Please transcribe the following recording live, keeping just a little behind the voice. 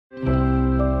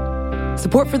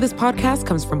Support for this podcast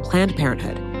comes from Planned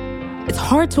Parenthood. It's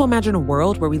hard to imagine a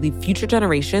world where we leave future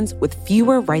generations with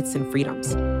fewer rights and freedoms.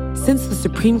 Since the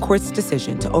Supreme Court's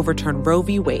decision to overturn Roe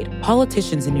v. Wade,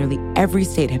 politicians in nearly every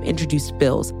state have introduced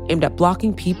bills aimed at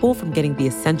blocking people from getting the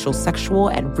essential sexual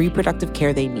and reproductive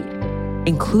care they need,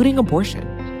 including abortion.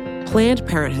 Planned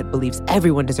Parenthood believes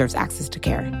everyone deserves access to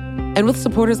care. And with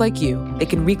supporters like you, they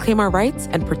can reclaim our rights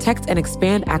and protect and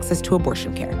expand access to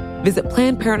abortion care. Visit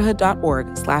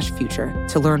PlannedParenthood.org/future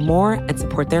to learn more and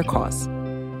support their cause.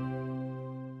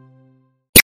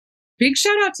 Big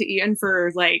shout out to Ian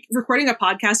for recording a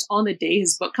podcast on the day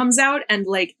his book comes out and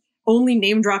only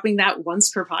name dropping that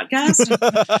once per podcast.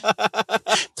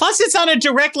 Plus, it's on a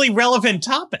directly relevant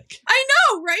topic. I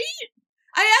know, right?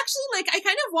 I actually I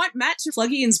kind of want Matt to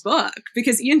plug Ian's book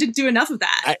because Ian didn't do enough of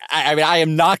that. I mean, I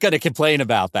am not going to complain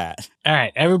about that. All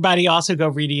right. Everybody also go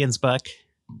read Ian's book.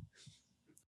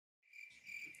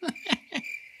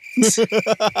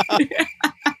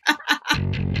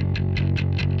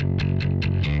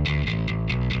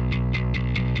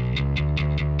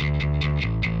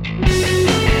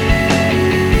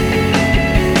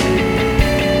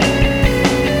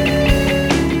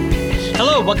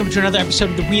 Hello, welcome to another episode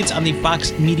of The Weeds on the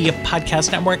Vox Media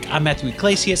Podcast Network. I'm Matthew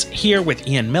Iglesias here with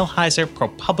Ian Millhiser,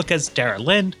 ProPublica's Dara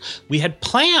Lind. We had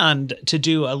planned to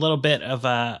do a little bit of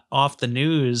a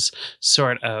off-the-news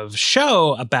sort of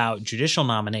show about judicial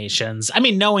nominations. I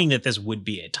mean, knowing that this would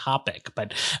be a topic,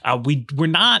 but we were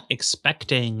not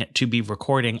expecting to be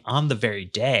recording on the very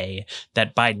day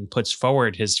that Biden puts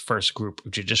forward his first group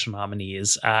of judicial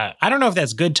nominees. I don't know if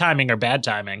that's good timing or bad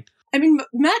timing. I mean,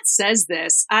 Matt says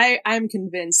this. I'm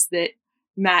convinced that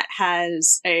Matt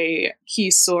has a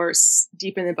key source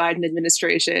deep in the Biden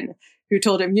administration who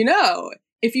told him,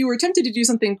 if you were tempted to do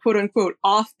something, quote unquote,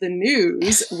 off the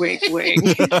news, wink,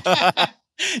 wink.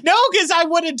 No, because I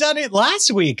would have done it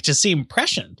last week to seem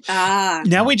prescient.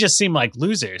 Now we just seem like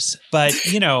losers. But,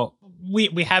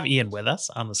 we have Ian with us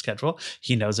on the schedule.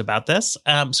 He knows about this.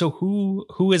 So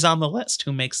who is on the list?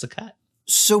 Who makes the cut?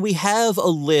 So we have a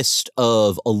list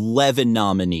of 11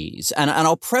 nominees, and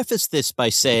I'll preface this by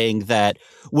saying that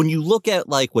when you look at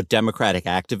what Democratic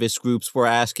activist groups were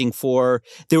asking for,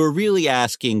 they were really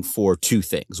asking for two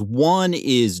things. One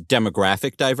is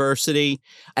demographic diversity,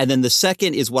 and then the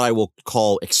second is what I will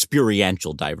call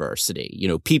experiential diversity.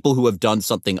 People who have done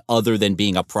something other than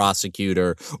being a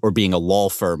prosecutor or being a law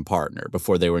firm partner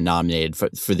before they were nominated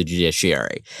for the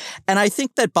judiciary. And I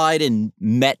think that Biden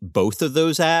met both of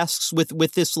those asks with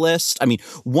this list. I mean,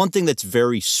 one thing that's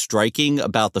very striking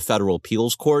about the federal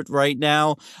appeals court right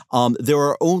now, there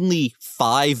are only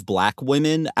 5 black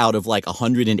women out of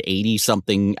 180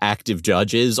 something active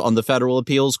judges on the federal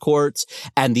appeals courts.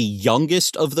 And the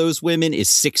youngest of those women is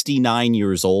 69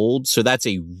 years old. So that's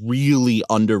a really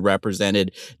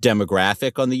underrepresented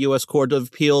demographic on the U.S. Court of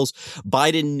Appeals.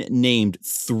 Biden named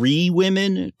 3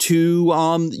 women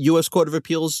to U.S. Court of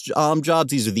Appeals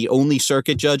jobs. These are the only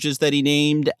circuit judges that he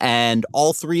named. And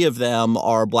all 3 of them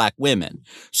are black women.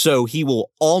 So he will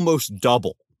almost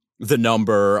double the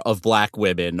number of black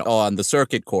women on the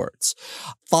circuit courts.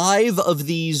 5 of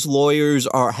these lawyers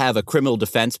have a criminal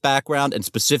defense background, and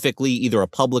specifically either a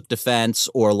public defense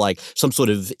or some sort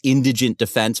of indigent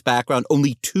defense background.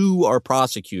 Only 2 are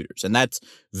prosecutors, and that's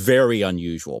very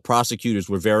unusual. Prosecutors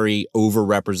were very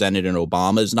overrepresented in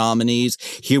Obama's nominees.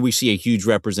 Here we see a huge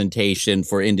representation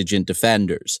for indigent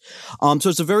defenders. So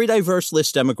it's a very diverse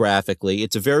list demographically.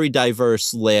 It's a very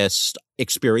diverse list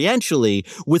experientially,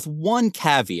 with one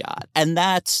caveat, and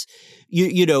that's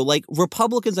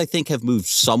Republicans, I think, have moved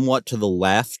somewhat to the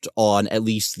left on at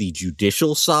least the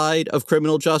judicial side of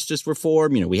criminal justice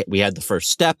reform. We had the First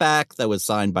Step Act that was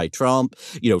signed by Trump.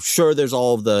 Sure, there's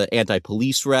all of the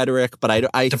anti-police rhetoric, but I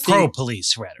think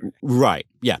pro-police rhetoric. Right.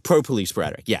 Yeah, pro-police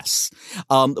rhetoric, yes.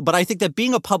 But I think that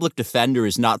being a public defender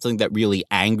is not something that really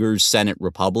angers Senate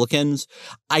Republicans.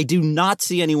 I do not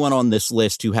see anyone on this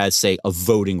list who has, say, a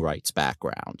voting rights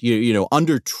background.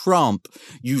 Under Trump,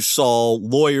 you saw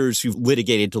lawyers who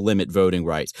litigated to limit voting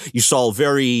rights. You saw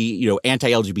very,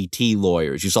 anti-LGBT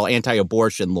lawyers. You saw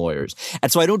anti-abortion lawyers.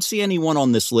 And so I don't see anyone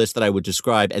on this list that I would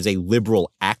describe as a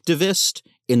liberal activist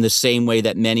in the same way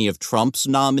that many of Trump's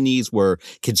nominees were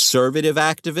conservative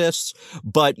activists.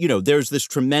 But, there's this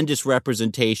tremendous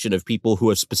representation of people who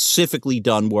have specifically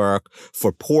done work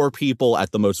for poor people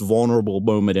at the most vulnerable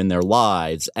moment in their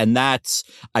lives. And that's,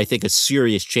 I think, a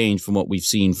serious change from what we've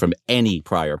seen from any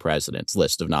prior president's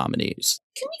list of nominees.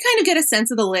 Can we kind of get a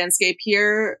sense of the landscape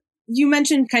here? You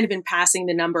mentioned kind of in passing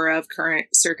the number of current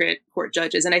circuit court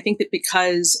judges. And I think that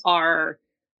because the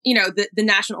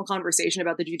national conversation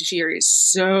about the judiciary is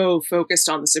so focused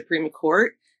on the Supreme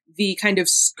Court, the kind of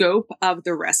scope of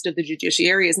the rest of the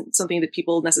judiciary isn't something that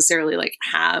people necessarily like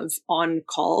have on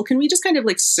call. Can we just kind of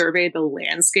like survey the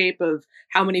landscape of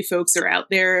how many folks are out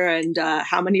there and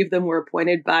how many of them were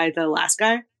appointed by the last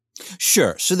guy?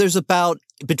 Sure. So there's about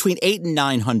between 800 and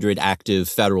 900 active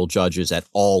federal judges at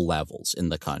all levels in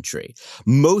the country.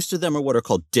 Most of them are what are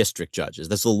called district judges.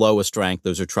 That's the lowest rank.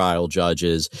 Those are trial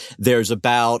judges. There's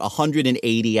about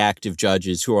 180 active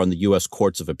judges who are on the U.S.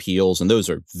 Courts of Appeals, and those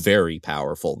are very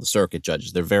powerful. The circuit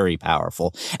judges, they're very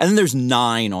powerful. And then there's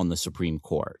 9 on the Supreme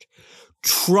Court.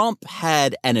 Trump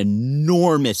had an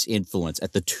enormous influence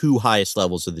at the 2 highest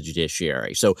levels of the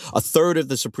judiciary. So a third of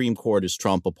the Supreme Court is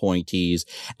Trump appointees,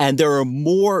 and there are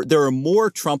more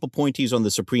Trump appointees on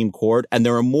the Supreme Court, and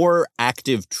there are more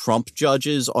active Trump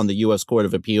judges on the U.S. Court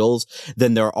of Appeals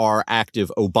than there are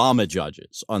active Obama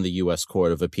judges on the U.S.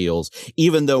 Court of Appeals,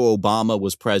 even though Obama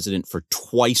was president for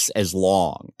twice as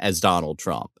long as Donald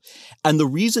Trump. And the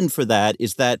reason for that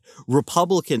is that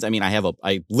Republicans,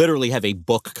 I literally have a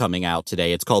book coming out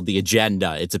today. It's called The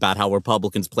Agenda. It's about how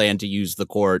Republicans plan to use the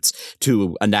courts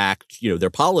to enact,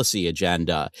 their policy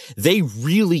agenda. They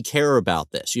really care about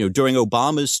this. During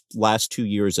Obama's last 2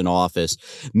 years in office,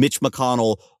 Mitch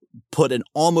McConnell put an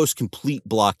almost complete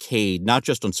blockade, not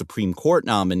just on Supreme Court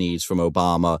nominees from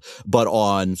Obama, but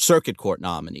on circuit court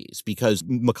nominees, because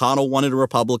McConnell wanted a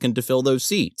Republican to fill those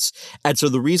seats. And so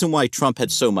the reason why Trump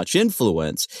had so much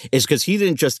influence is because he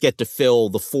didn't just get to fill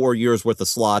the 4 years worth of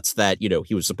slots that,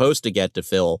 he was supposed to get to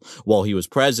fill while he was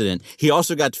president. He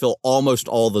also got to fill almost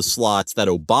all the slots that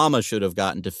Obama should have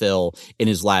gotten to fill in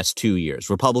his last 2 years.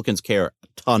 Republicans care a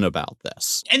ton about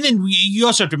this. And then you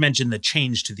also have to mention the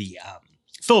change to the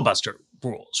filibuster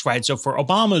rules, right? So for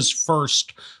Obama's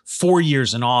first 4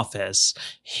 years in office,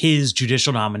 his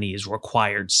judicial nominees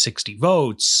required 60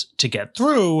 votes to get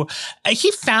through.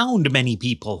 He found many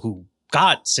people who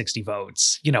got 60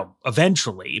 votes,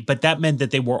 eventually, but that meant that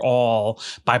they were all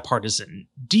bipartisan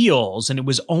deals. And it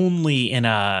was only in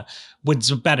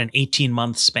what's about an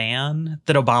 18-month span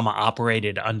that Obama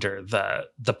operated under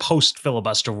the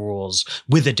post-filibuster rules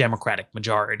with a Democratic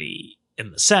majority in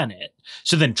the Senate.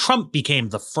 So then Trump became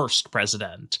the first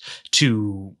president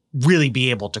to really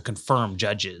be able to confirm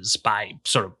judges by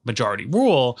sort of majority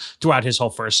rule throughout his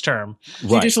whole first term.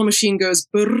 Right. Judicial machine goes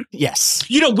brr. Yes.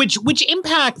 Which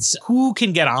impacts who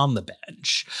can get on the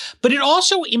bench, but it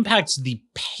also impacts the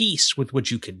pace with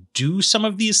which you can do some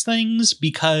of these things,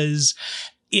 because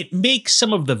it makes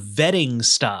some of the vetting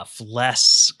stuff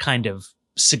less kind of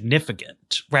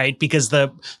significant, right? Because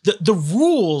the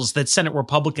rules that Senate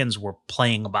Republicans were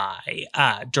playing by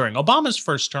during Obama's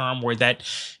first term were that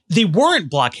they weren't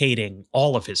blockading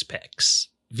all of his picks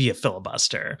via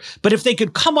filibuster, but if they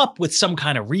could come up with some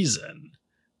kind of reason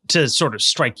to sort of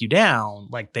strike you down,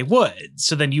 like they would,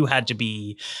 so then you had to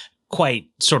be quite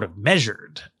sort of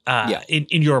measured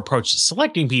in your approach to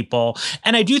selecting people.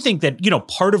 And I do think that,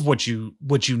 part of what you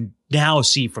now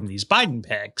see from these Biden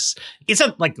picks, it's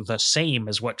not like the same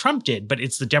as what Trump did, but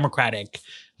it's the Democratic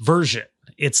version.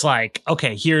 It's like,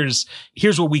 okay, here's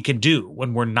what we can do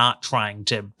when we're not trying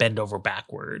to bend over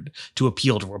backward to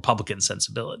appeal to Republican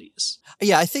sensibilities.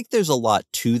 Yeah, I think there's a lot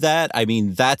to that. I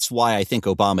mean, that's why I think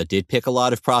Obama did pick a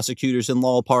lot of prosecutors and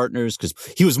law partners, because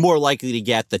he was more likely to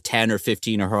get the 10 or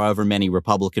 15 or however many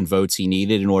Republican votes he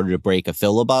needed in order to break a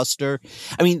filibuster.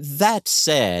 I mean, that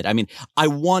said, I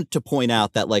want to point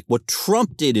out that what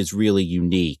Trump did is really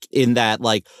unique in that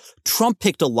Trump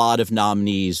picked a lot of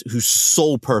nominees whose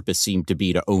sole purpose seemed to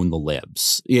be to own the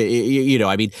libs.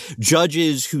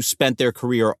 Judges who spent their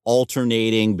career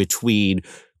alternating between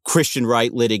Christian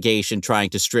right litigation trying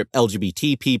to strip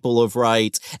LGBT people of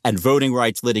rights and voting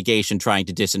rights litigation trying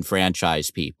to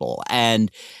disenfranchise people.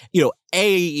 And,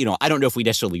 I don't know if we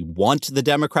necessarily want the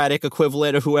Democratic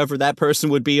equivalent of whoever that person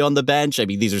would be on the bench.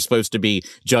 These are supposed to be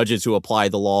judges who apply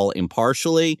the law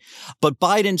impartially. But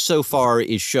Biden so far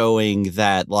is showing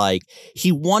that,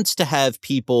 he wants to have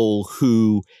people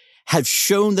who have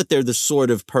shown that they're the sort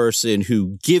of person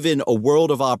who, given a world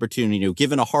of opportunity,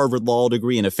 given a Harvard law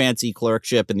degree and a fancy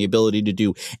clerkship and the ability to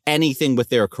do anything with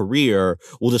their career,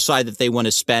 will decide that they want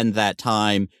to spend that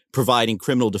time providing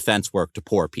criminal defense work to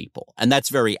poor people. And that's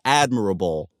very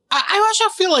admirable. I also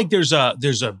feel like there's a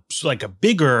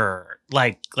bigger,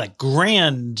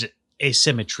 grand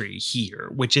asymmetry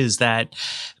here, which is that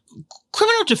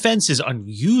criminal defense is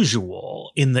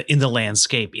unusual in the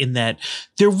landscape in that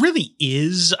there really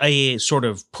is a sort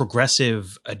of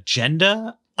progressive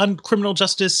agenda on criminal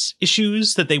justice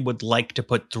issues that they would like to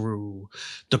put through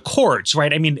the courts,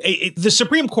 right? The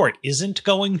Supreme Court isn't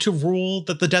going to rule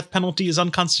that the death penalty is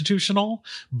unconstitutional,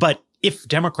 but if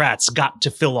Democrats got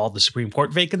to fill all the Supreme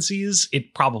Court vacancies,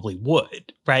 it probably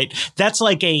would, right? That's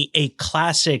like a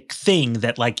classic thing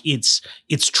that like it's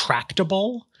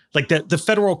tractable. Like the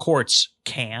federal courts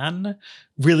can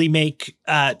really make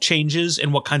changes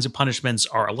in what kinds of punishments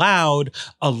are allowed.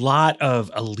 A lot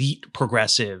of elite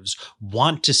progressives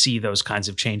want to see those kinds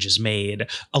of changes made.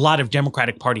 A lot of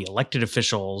Democratic Party elected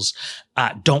officials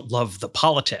don't love the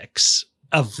politics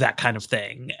of that kind of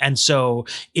thing. And so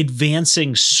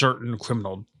advancing certain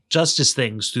criminal justice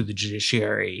things through the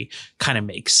judiciary kind of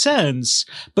makes sense.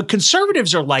 But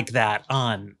conservatives are like that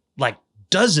on like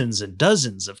dozens and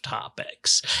dozens of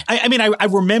topics. I mean, I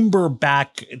remember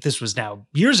back, this was now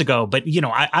years ago, but, you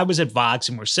know, I was at Vox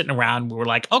and we're sitting around, we were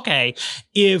like, okay,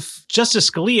 if Justice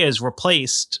Scalia is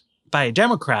replaced by a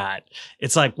Democrat,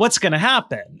 it's like, what's going to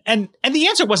happen? And the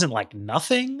answer wasn't like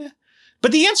nothing.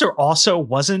 But the answer also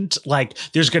wasn't like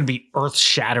there's going to be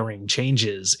earth-shattering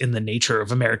changes in the nature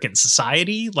of American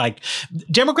society. Like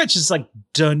Democrats just like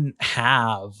don't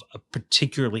have a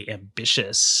particularly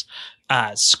ambitious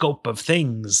scope of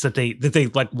things that they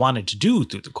like wanted to do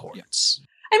through the courts.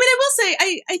 I mean, I will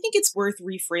say I think it's worth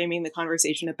reframing the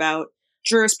conversation about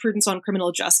jurisprudence on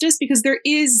criminal justice, because there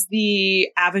is the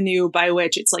avenue by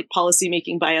which it's like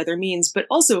policymaking by other means, but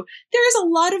also there is a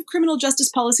lot of criminal justice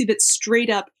policy that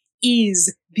straight up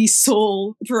is the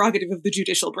sole prerogative of the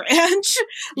judicial branch.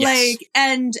 Yes.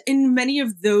 And in many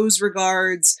of those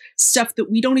regards, stuff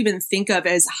that we don't even think of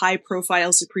as high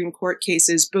profile Supreme Court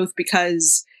cases, both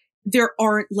because there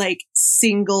aren't like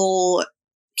single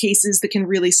cases that can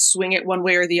really swing it one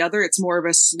way or the other. It's more of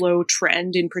a slow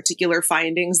trend in particular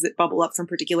findings that bubble up from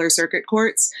particular circuit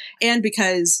courts. And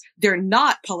because they're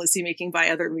not policymaking by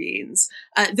other means,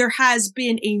 there has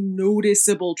been a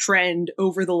noticeable trend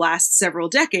over the last several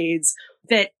decades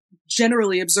that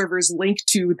generally observers link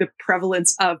to the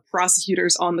prevalence of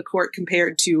prosecutors on the court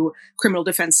compared to criminal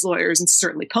defense lawyers and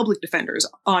certainly public defenders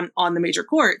on the major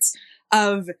courts,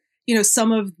 of, you know,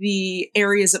 some of the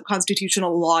areas of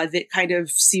constitutional law that kind of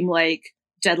seem like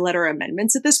dead letter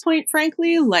amendments at this point,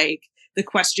 frankly. Like the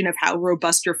question of how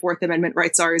robust your Fourth Amendment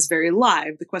rights are is very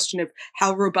live. The question of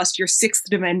how robust your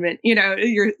Sixth Amendment, you know,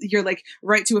 your like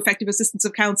right to effective assistance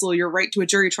of counsel, your right to a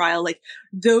jury trial, like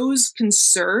those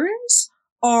concerns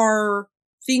are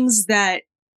things that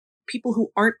people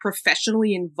who aren't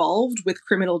professionally involved with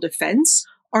criminal defense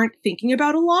aren't thinking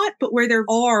about a lot, but where there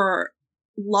are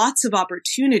lots of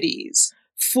opportunities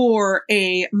for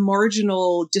a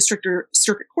marginal district or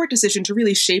circuit court decision to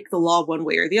really shape the law one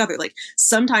way or the other. Like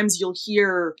sometimes you'll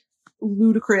hear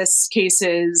ludicrous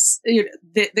cases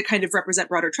that kind of represent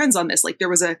broader trends on this. Like there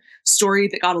was a story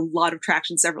that got a lot of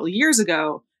traction several years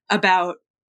ago about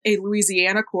a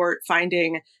Louisiana court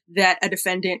finding that a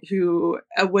defendant who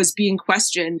was being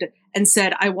questioned and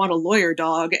said, "I want a lawyer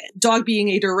dog," dog being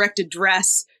a direct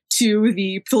address to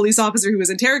the police officer who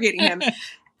was interrogating him,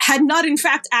 had not in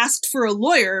fact asked for a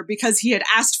lawyer because he had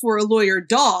asked for a lawyer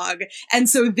dog. And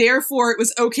so therefore it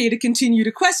was okay to continue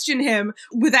to question him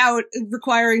without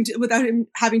him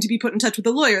having to be put in touch with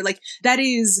a lawyer. Like that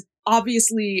is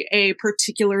obviously a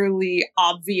particularly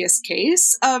obvious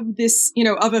case of this, you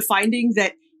know, of a finding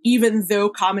that even though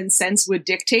common sense would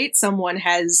dictate someone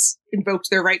has invoked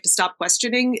their right to stop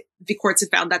questioning, the courts have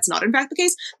found that's not in fact the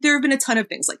case. There have been a ton of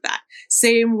things like that.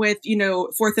 Same with, you know,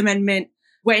 Fourth Amendment.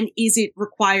 When is it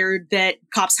required that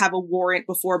cops have a warrant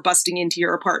before busting into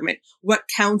your apartment? What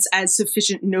counts as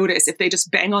sufficient notice if they just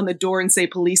bang on the door and say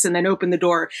police and then open the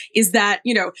door? Is that,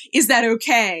 you know, is that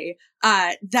okay?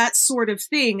 That sort of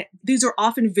thing. These are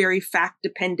often very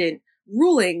fact-dependent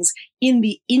rulings in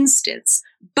the instance.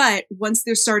 But once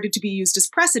they're started to be used as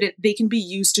precedent, they can be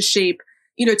used to shape,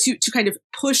 you know, to kind of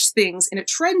push things in a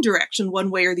trend direction one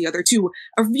way or the other to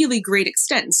a really great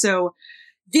extent. So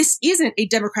this isn't a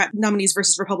Democrat nominees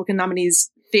versus Republican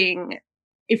nominees thing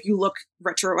if you look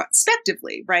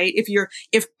retrospectively, right?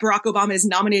 If Barack Obama is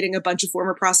nominating a bunch of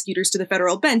former prosecutors to the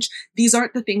federal bench, these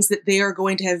aren't the things that they are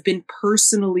going to have been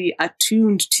personally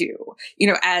attuned to, you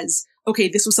know, as, okay,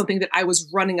 this was something that I was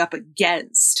running up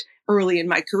against early in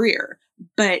my career.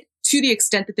 But to the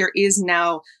extent that there is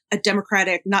now a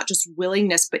Democratic, not just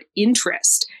willingness, but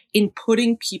interest in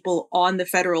putting people on the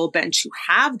federal bench who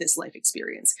have this life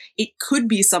experience, it could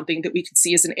be something that we could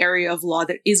see as an area of law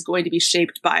that is going to be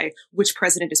shaped by which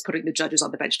president is putting the judges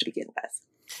on the bench to begin with.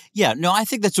 Yeah, no, I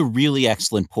think that's a really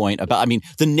excellent point about, I mean,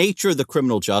 the nature of the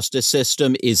criminal justice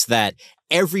system is that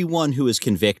everyone who is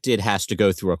convicted has to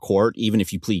go through a court. Even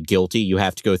if you plead guilty, you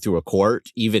have to go through a court.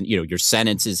 Even, your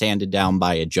sentence is handed down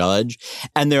by a judge.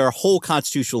 And there are whole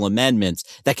constitutional amendments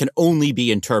that can only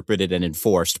be interpreted and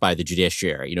enforced by the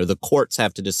judiciary. The courts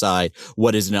have to decide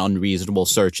what is an unreasonable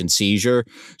search and seizure.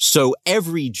 So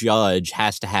every judge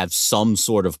has to have some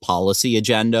sort of policy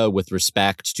agenda with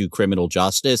respect to criminal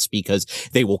justice, because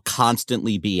they will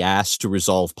constantly be asked to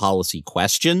resolve policy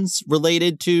questions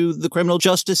related to the criminal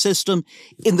justice system.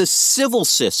 In the civil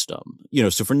system,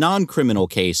 so for non-criminal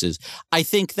cases, I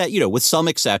think that, with some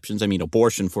exceptions,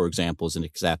 abortion, for example, is an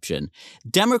exception.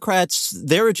 Democrats,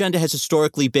 their agenda has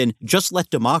historically been just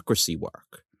let democracy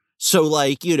work. So,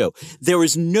 there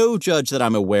is no judge that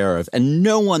I'm aware of, and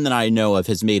no one that I know of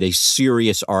has made a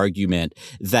serious argument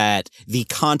that the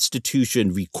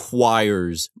Constitution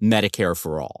requires Medicare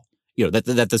for all.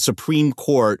 That the Supreme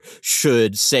Court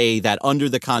should say that under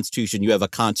the Constitution, you have a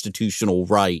constitutional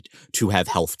right to have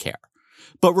health care.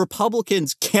 But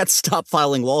Republicans can't stop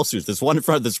filing lawsuits. There's one in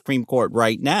front of the Supreme Court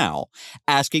right now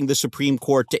asking the Supreme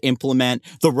Court to implement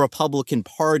the Republican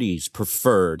Party's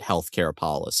preferred healthcare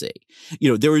policy.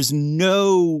 There is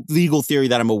no legal theory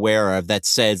that I'm aware of that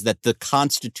says that the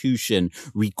Constitution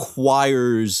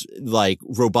requires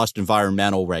robust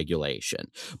environmental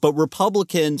regulation. But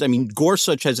Republicans,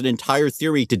 Gorsuch has an entire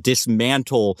theory to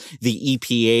dismantle the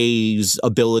EPA's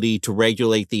ability to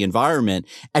regulate the environment,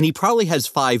 and he probably has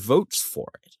 5 votes for it.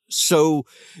 So,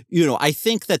 I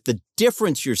think that the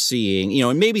difference you're seeing,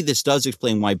 and maybe this does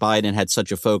explain why Biden had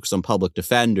such a focus on public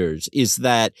defenders, is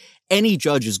that any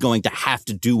judge is going to have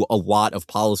to do a lot of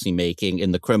policymaking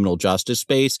in the criminal justice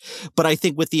space. But I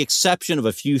think with the exception of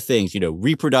a few things,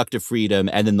 reproductive freedom,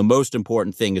 and then the most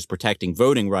important thing is protecting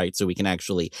voting rights so we can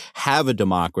actually have a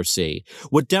democracy.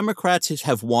 What Democrats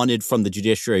have wanted from the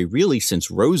judiciary really since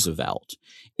Roosevelt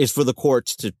is for the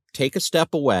courts to take a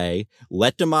step away,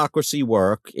 let democracy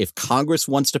work. If Congress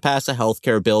wants to pass a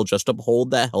healthcare bill, just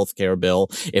uphold that healthcare bill.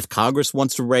 If Congress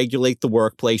wants to regulate the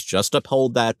workplace, just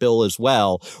uphold that bill as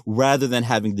well, rather than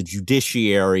having the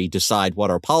judiciary decide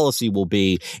what our policy will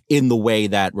be in the way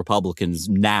that Republicans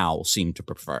now seem to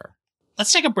prefer.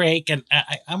 Let's take a break, and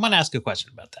I want to ask a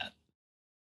question about that.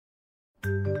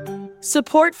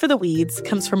 Support for The Weeds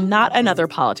comes from Not Another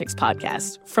Politics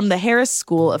podcast from the Harris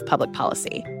School of Public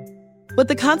Policy. With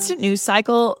the constant news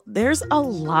cycle, there's a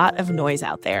lot of noise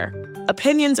out there.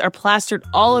 Opinions are plastered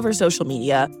all over social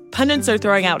media, pundits are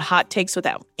throwing out hot takes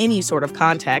without any sort of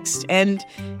context, and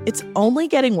it's only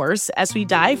getting worse as we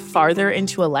dive farther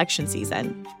into election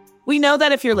season. We know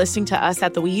that if you're listening to us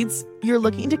at The Weeds, you're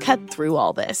looking to cut through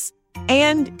all this.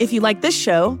 And if you like this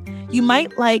show, you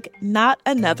might like Not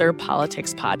Another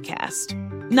Politics podcast.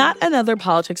 Not Another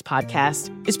Politics podcast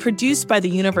is produced by the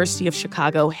University of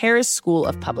Chicago Harris School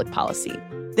of Public Policy.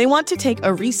 They want to take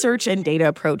a research and data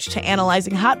approach to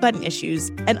analyzing hot-button issues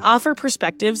and offer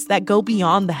perspectives that go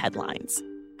beyond the headlines.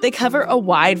 They cover a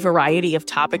wide variety of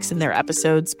topics in their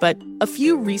episodes, but a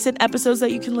few recent episodes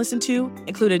that you can listen to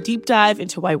include a deep dive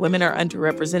into why women are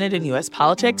underrepresented in U.S.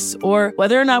 politics or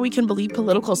whether or not we can believe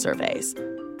political surveys.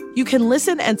 You can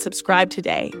listen and subscribe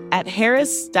today at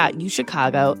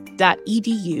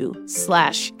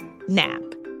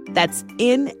harris.uchicago.edu/NAP. That's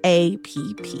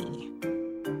NAPP.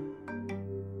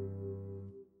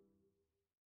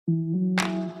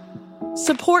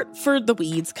 Support for The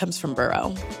Weeds comes from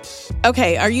Burrow.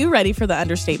 Okay, are you ready for the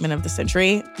understatement of the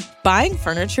century? Buying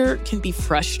furniture can be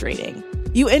frustrating.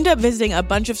 You end up visiting a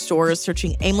bunch of stores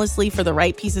searching aimlessly for the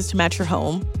right pieces to match your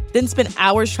home, then spend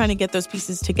hours trying to get those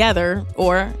pieces together,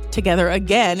 or together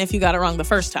again if you got it wrong the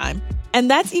first time. And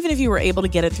that's even if you were able to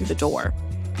get it through the door.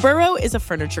 Burrow is a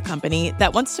furniture company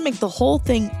that wants to make the whole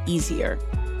thing easier.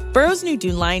 Burrow's new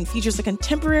Dune line features a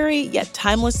contemporary yet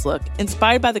timeless look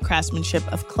inspired by the craftsmanship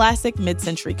of classic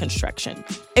mid-century construction.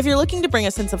 If you're looking to bring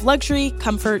a sense of luxury,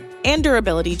 comfort, and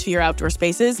durability to your outdoor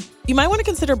spaces, you might want to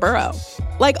consider Burrow.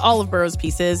 Like all of Burrow's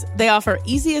pieces, they offer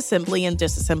easy assembly and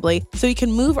disassembly so you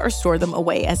can move or store them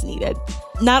away as needed.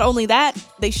 Not only that,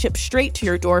 they ship straight to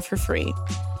your door for free.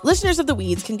 Listeners of The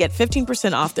Weeds can get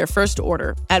 15% off their first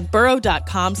order at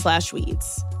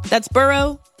burrow.com/weeds. That's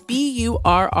Burrow,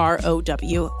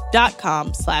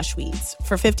 BURROW.com/weeds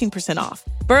for 15% off.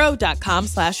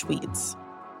 Burrow.com/weeds.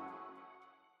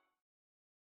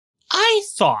 I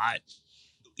thought,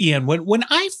 Ian, when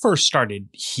I first started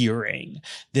hearing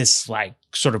this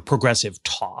sort of progressive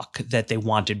talk that they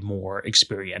wanted more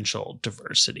experiential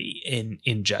diversity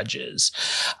in judges,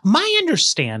 my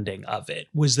understanding of it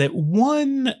was that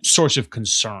one source of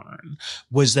concern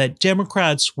was that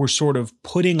Democrats were sort of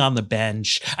putting on the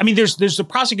bench. I mean, there's the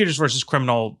prosecutors versus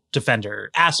criminal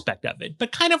defender aspect of it,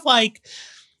 but kind of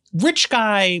rich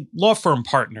guy law firm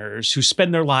partners who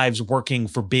spend their lives working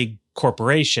for big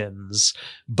corporations,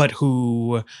 but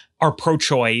who are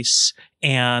pro-choice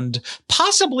and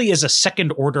possibly as a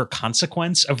second order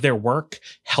consequence of their work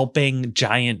helping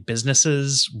giant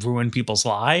businesses ruin people's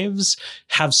lives,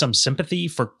 have some sympathy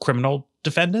for criminal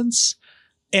defendants,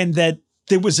 and that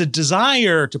there was a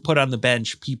desire to put on the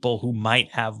bench people who might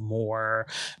have more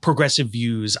progressive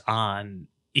views on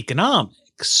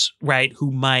economics, right?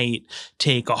 Who might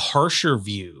take a harsher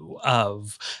view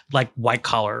of like white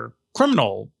collar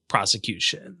criminal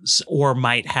prosecutions, or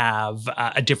might have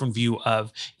a different view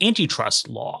of antitrust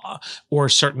law or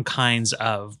certain kinds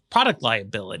of product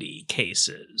liability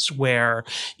cases where,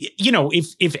 you know,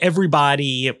 if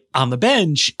everybody on the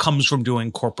bench comes from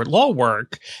doing corporate law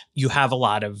work, you have a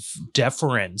lot of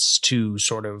deference to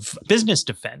sort of business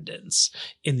defendants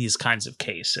in these kinds of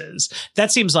cases.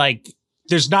 That seems like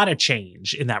there's not a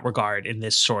change in that regard in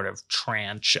this sort of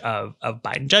tranche of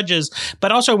Biden judges.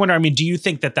 But also I wonder, I mean, do you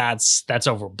think that that's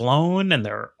overblown and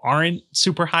there aren't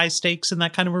super high stakes in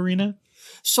that kind of arena?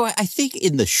 So I think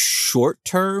in the short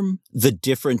term, the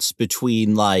difference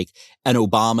between like an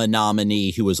Obama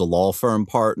nominee who was a law firm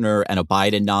partner and a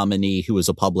Biden nominee who was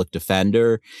a public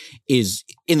defender is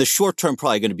in the short term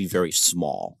probably going to be very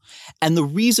small. And the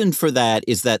reason for that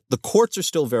is that the courts are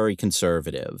still very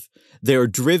conservative. They're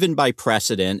driven by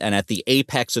precedent, and at the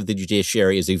apex of the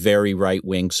judiciary is a very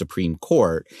right-wing Supreme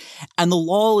Court. And the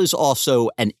law is also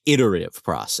an iterative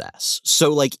process.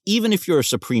 So like even if you're a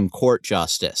Supreme Court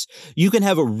justice, you can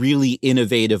have a really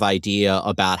innovative idea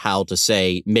about how to,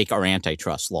 say, make our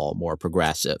antitrust law more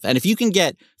progressive. And if you can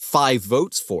get 5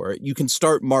 votes for it, you can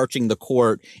start marching the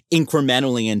court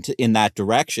incrementally in that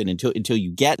direction until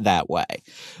you get that way.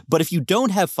 But if you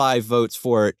don't have 5 votes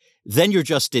for it, then you're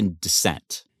just in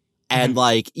dissent. And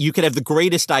like you could have the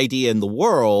greatest idea in the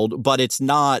world, but it's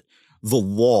not the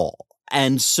law.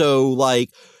 And so like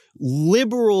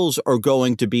liberals are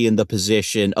going to be in the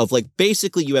position of like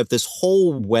basically you have this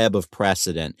whole web of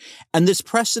precedent, and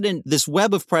this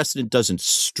web of precedent doesn't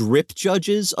strip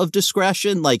judges of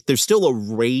discretion. Like there's still a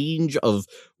range of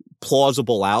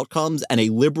plausible outcomes, and a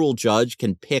liberal judge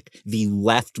can pick the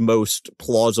leftmost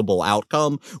plausible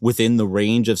outcome within the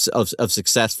range of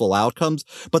successful outcomes.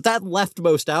 But that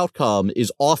leftmost outcome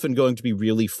is often going to be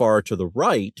really far to the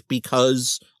right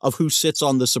because of who sits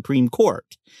on the Supreme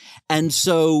Court. And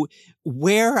so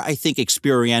where I think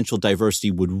experiential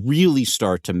diversity would really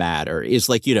start to matter is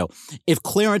like, you know, if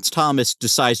Clarence Thomas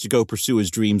decides to go pursue his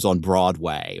dreams on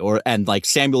Broadway and like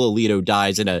Samuel Alito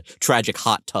dies in a tragic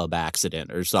hot tub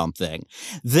accident or something,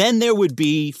 then there would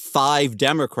be 5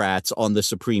 Democrats on the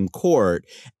Supreme Court.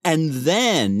 And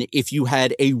then if you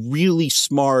had a really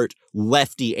smart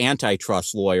lefty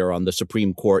antitrust lawyer on the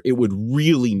Supreme Court, it would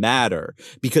really matter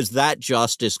because that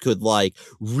justice could like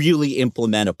really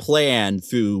implement a plan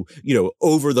through, you know,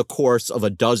 over the course of a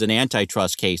dozen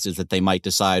antitrust cases that they might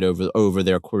decide over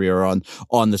their career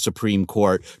on the Supreme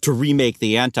Court to remake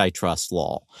the antitrust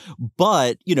law.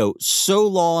 But, you know, so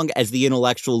long as the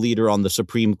intellectual leader on the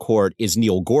Supreme Court is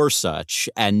Neil Gorsuch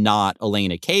and not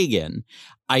Elena Kagan,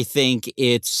 I think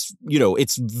it's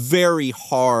very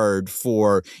hard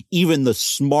for even the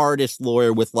smartest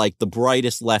lawyer with like the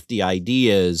brightest lefty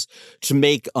ideas to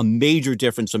make a major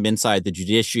difference from inside the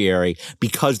judiciary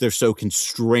because they're so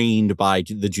constrained by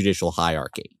the judicial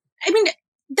hierarchy. I mean,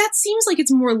 that seems like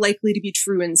it's more likely to be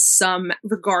true in some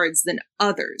regards than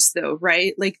others, though,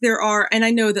 right? Like there are, and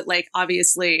I know that like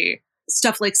obviously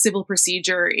stuff like civil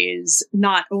procedure is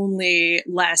not only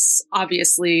less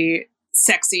obviously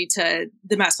sexy to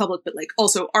the mass public, but like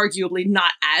also arguably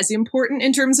not as important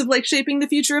in terms of like shaping the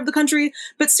future of the country.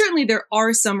 But certainly there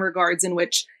are some regards in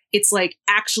which it's like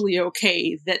actually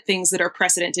okay that things that are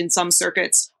precedent in some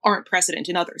circuits aren't precedent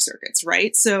in other circuits,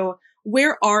 right? So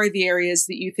where are the areas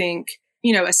that you think,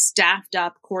 you know, a staffed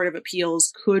up court of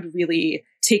appeals could really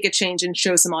take a change and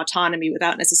show some autonomy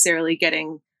without necessarily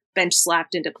getting bench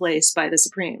slapped into place by the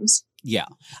Supremes? Yeah.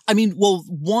 I mean, well,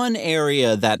 one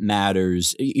area that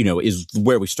matters, you know, is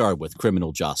where we started with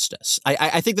criminal justice.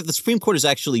 I think that the Supreme Court has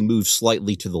actually moved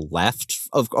slightly to the left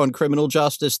on criminal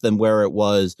justice than where it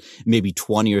was maybe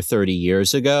 20 or 30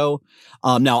 years ago.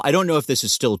 Now, I don't know if this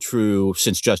is still true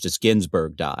since Justice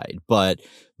Ginsburg died, but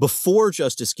before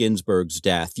Justice Ginsburg's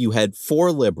death, you had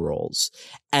 4 liberals,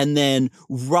 and then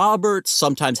Roberts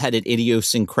sometimes had an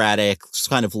idiosyncratic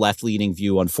kind of left-leaning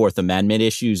view on Fourth Amendment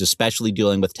issues, especially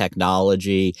dealing with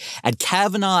technology. And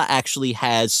Kavanaugh actually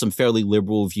has some fairly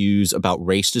liberal views about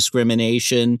race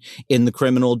discrimination in the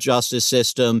criminal justice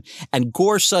system. And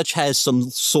Gorsuch has some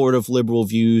sort of liberal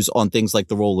views on things like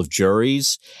the role of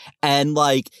juries. And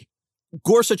like,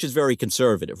 Gorsuch is very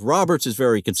conservative. Roberts is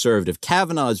very conservative.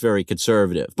 Kavanaugh is very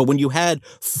conservative. But when you had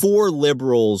 4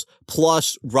 liberals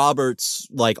plus Roberts,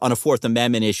 like on a Fourth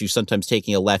Amendment issue, sometimes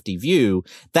taking a lefty view,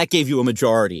 that gave you a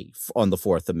majority on the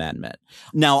Fourth Amendment.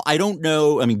 Now, I don't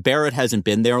know. I mean, Barrett hasn't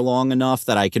been there long enough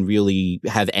that I can really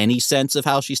have any sense of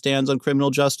how she stands on criminal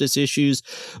justice issues.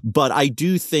 But I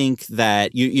do think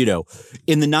that, you know,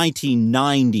 in the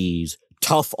 1990s,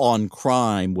 tough on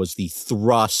crime was the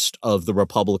thrust of the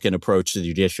Republican approach to the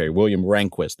judiciary. William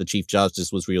Rehnquist, the Chief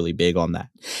Justice, was really big on that.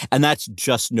 And that's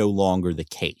just no longer the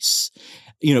case.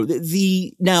 You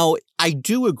know, now I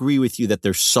do agree with you that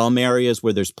there's some areas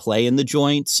where there's play in the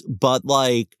joints, but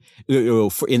like, you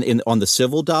know, on the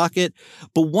civil docket.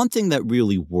 But one thing that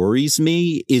really worries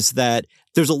me is that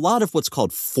there's a lot of what's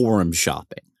called forum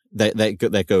shopping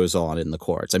that goes on in the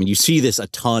courts. I mean, you see this a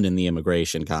ton in the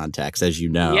immigration context, as you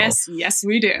know. Yes,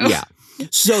 we do. Yeah.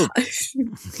 So,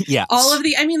 yeah. All of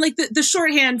I mean, like the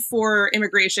shorthand for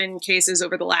immigration cases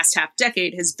over the last half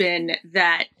decade has been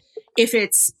that if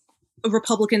it's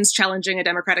Republicans challenging a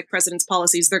Democratic president's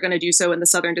policies, they're going to do so in the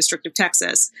Southern District of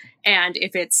Texas. And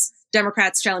if it's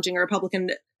Democrats challenging a Republican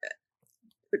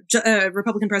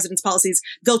president's policies,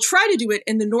 they'll try to do it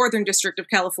in the Northern District of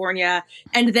California.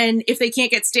 And then if they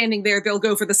can't get standing there, they'll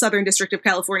go for the Southern District of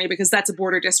California because that's a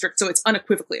border district. So it's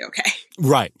unequivocally okay.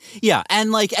 Right. Yeah.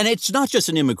 And it's not just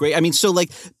an immigrant. I mean, so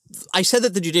like I said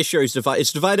that the judiciary is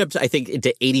divided up to, I think,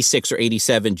 into 86 or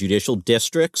 87 judicial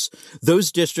districts.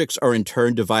 Those districts are in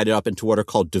turn divided up into what are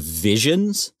called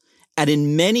divisions. And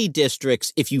in many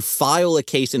districts, if you file a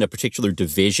case in a particular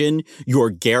division, you're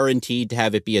guaranteed to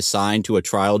have it be assigned to a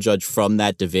trial judge from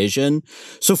that division.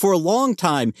 So for a long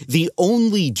time, the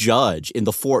only judge in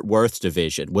the Fort Worth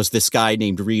division was this guy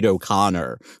named Reed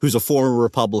O'Connor, who's a former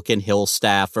Republican Hill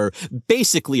staffer,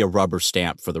 basically a rubber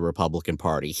stamp for the Republican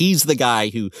Party. He's the guy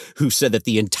who said that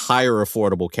the entire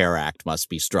Affordable Care Act must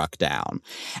be struck down.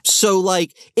 So,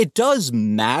 like, it does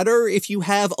matter if you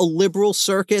have a liberal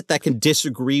circuit that can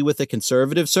disagree with the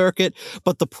conservative circuit.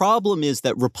 But the problem is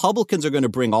that Republicans are going to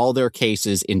bring all their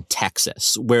cases in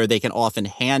Texas, where they can often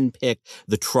handpick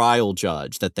the trial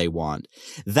judge that they want.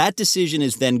 That decision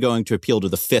is then going to appeal to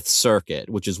the Fifth Circuit,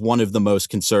 which is one of the most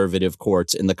conservative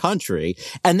courts in the country,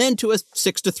 and then to a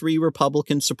 6-3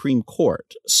 Republican Supreme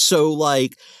Court. So,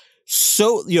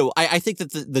 you know, I think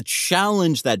that the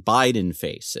challenge that Biden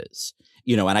faces,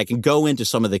 you know, and I can go into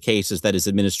some of the cases that his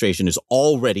administration is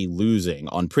already losing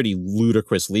on pretty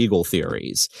ludicrous legal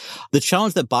theories. The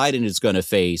challenge that Biden is going to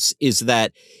face is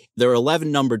that there are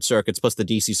 11 numbered circuits plus the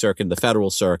D.C. circuit and the federal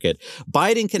circuit.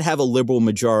 Biden can have a liberal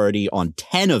majority on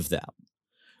 10 of them.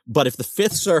 But if the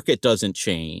Fifth Circuit doesn't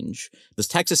change, this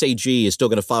Texas AG is still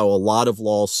going to file a lot of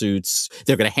lawsuits.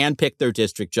 They're going to handpick their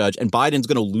district judge, and Biden's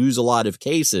going to lose a lot of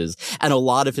cases, and a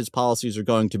lot of his policies are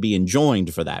going to be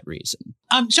enjoined for that reason.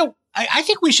 So I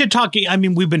think we should talk. I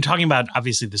mean, we've been talking about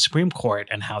obviously the Supreme Court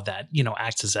and how that, you know,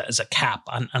 acts as a cap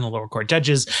on the lower court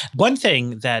judges. One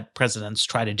thing that presidents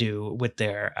try to do with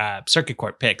their circuit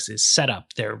court picks is set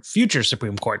up their future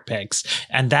Supreme Court picks.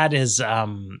 And that is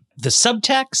the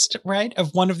subtext, right,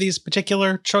 of one of these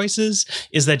particular choices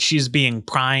is that she's being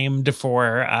primed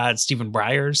for Stephen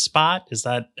Breyer's spot.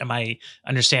 Am I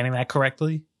understanding that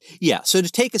correctly? Yeah. So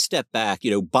to take a step back, you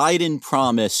know, Biden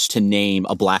promised to name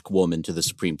a black woman to the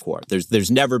Supreme Court. There's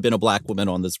never been a black woman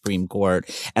on the Supreme Court.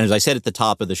 And as I said at the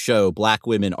top of the show, black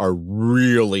women are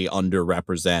really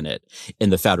underrepresented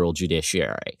in the federal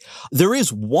judiciary. There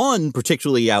is one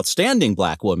particularly outstanding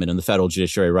black woman in the federal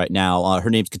judiciary right now.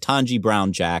 Her name's Ketanji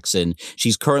Brown Jackson.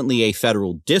 She's currently a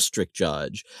federal district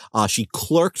judge. She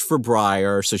clerked for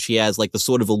Breyer, so she has like the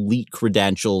sort of elite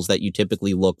credentials that you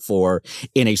typically look for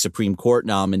in a Supreme Court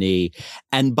nominee.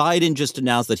 And Biden just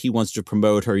announced that he wants to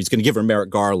promote her. He's going to give her Merrick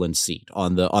Garland's seat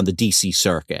on the D.C.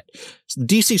 circuit. So the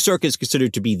D.C. circuit is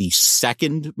considered to be the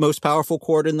second most powerful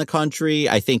court in the country.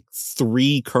 I think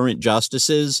 3 current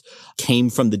justices came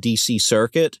from the D.C.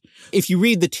 circuit. If you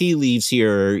read the tea leaves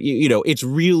here, you know, it's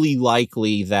really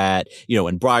likely that, you know,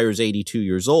 when Breyer's 82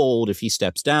 years old, if he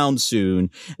steps down soon,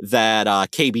 that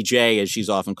KBJ, as she's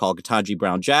often called, Ketanji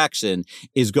Brown Jackson,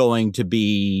 is going to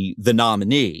be the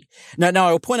nominee. Now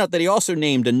I will point out that he also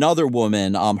named another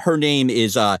woman. Her name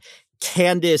is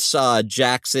Candace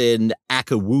Jackson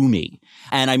Akawumi.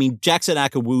 And I mean, Jackson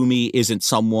Akawumi isn't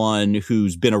someone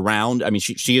who's been around. I mean,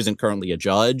 she isn't currently a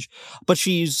judge, but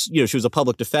she's, you know, she was a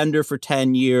public defender for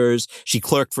 10 years. She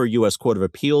clerked for a U.S. Court of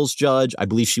Appeals judge. I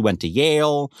believe she went to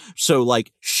Yale. So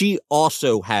like she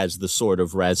also has the sort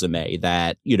of resume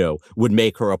that, you know, would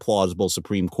make her a plausible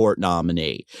Supreme Court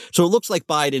nominee. So it looks like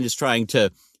Biden is trying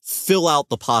to fill out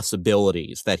the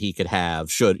possibilities that he could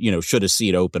have should a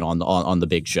seat open on the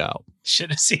big show.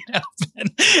 Should have seen it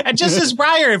open. And Justice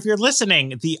Breyer, if you're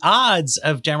listening, the odds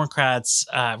of Democrats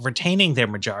retaining their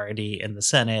majority in the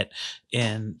Senate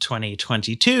in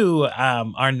 2022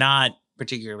 are not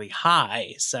particularly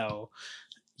high. So,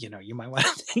 you might want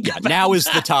to think about now is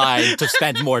the time to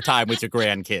spend more time with your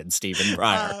grandkids, Stephen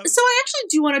Breyer. So I actually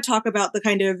do want to talk about the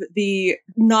kind of the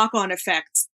knock-on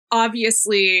effects.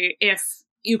 Obviously, if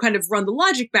you kind of run the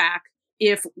logic back,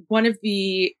 if one of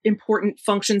the important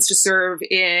functions to serve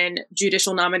in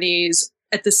judicial nominees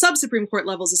at the sub-Supreme Court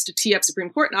levels is to tee up Supreme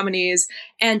Court nominees,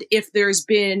 and if there's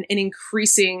been an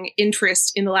increasing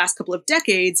interest in the last couple of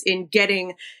decades in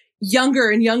getting younger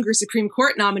and younger Supreme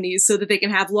Court nominees so that they can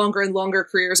have longer and longer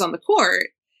careers on the court,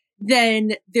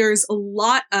 then there's a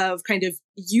lot of kind of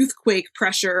youthquake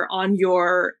pressure on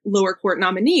your lower court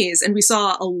nominees. And we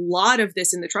saw a lot of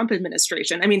this in the Trump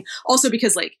administration. I mean, also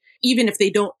because even if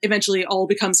they don't eventually all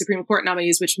become Supreme Court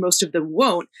nominees, which most of them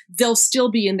won't, they'll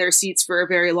still be in their seats for a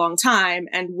very long time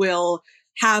and will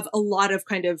have a lot of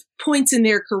kind of points in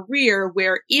their career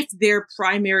where if their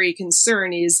primary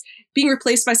concern is being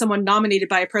replaced by someone nominated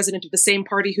by a president of the same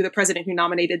party who the president who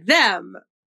nominated them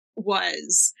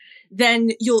was, then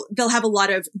they'll have a lot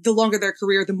of, the longer their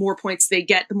career, the more points they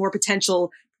get, the more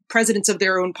potential presidents of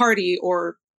their own party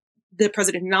or the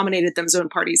president who nominated them's own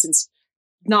party, since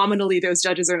nominally those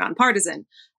judges are nonpartisan.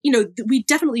 We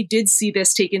definitely did see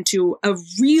this taken to a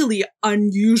really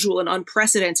unusual and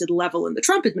unprecedented level in the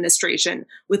Trump administration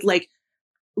with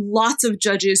lots of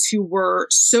judges who were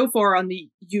so far on the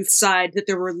youth side that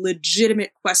there were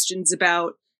legitimate questions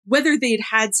about whether they'd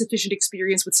had sufficient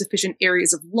experience with sufficient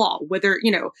areas of law, whether,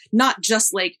 not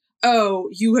just oh,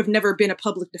 you have never been a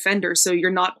public defender, so you're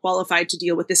not qualified to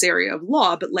deal with this area of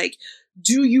law, but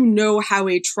do you know how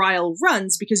a trial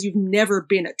runs because you've never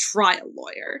been a trial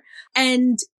lawyer?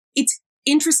 And it's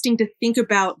interesting to think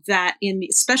about that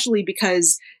especially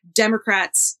because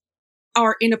Democrats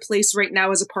are in a place right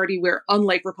now as a party where,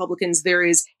 unlike Republicans, there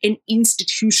is an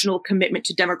institutional commitment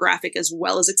to demographic as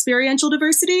well as experiential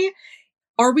diversity.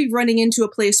 Are we running into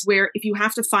a place where if you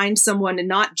have to find someone, and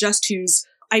not just who's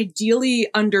ideally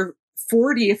under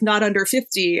 40, if not under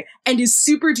 50, and is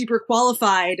super duper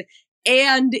qualified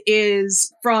and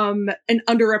is from an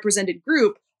underrepresented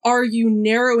group, are you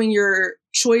narrowing your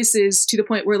choices to the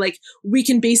point where we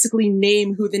can basically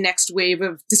name who the next wave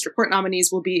of district court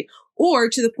nominees will be, or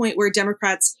to the point where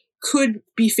Democrats could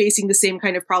be facing the same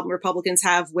kind of problem Republicans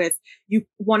have with, you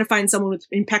want to find someone with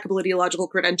impeccable ideological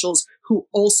credentials who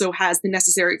also has the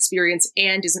necessary experience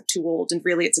and isn't too old, and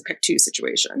really it's a pick two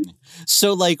situation.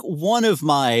 So one of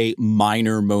my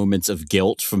minor moments of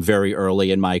guilt from very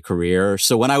early in my career.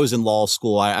 So when I was in law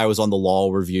school, I was on the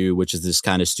Law Review, which is this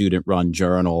kind of student run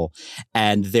journal.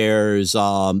 And there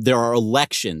are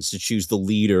elections to choose the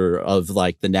leader of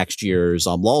the next year's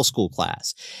law school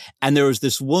class. And there was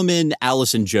this woman,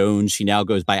 Allison Jones, she now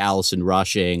goes by Allison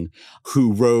Rushing,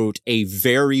 who wrote a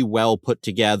very well put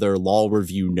together Law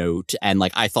Review note. And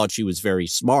I thought she was very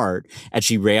smart, and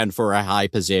she ran for a high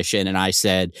position. And I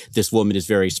said, this woman is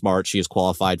very smart. She is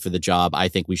qualified for the job. I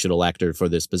think we should elect her for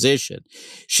this position.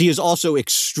 She is also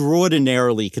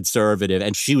extraordinarily conservative,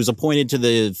 and she was appointed to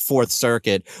the Fourth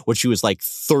Circuit when she was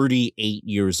 38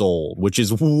 years old, which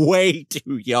is way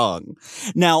too young.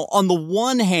 Now, on the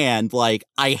one hand,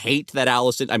 I hate that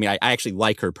Allison, I actually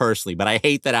like her personally, but I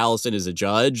hate that Allison is a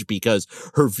judge because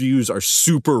her views are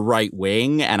super right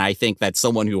wing. And I think that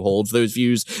someone who holds those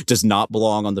views does not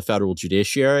belong on the federal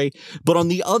judiciary. But on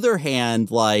the other hand,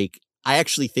 I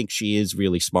actually think she is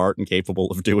really smart and capable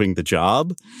of doing the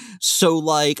job. So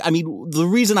the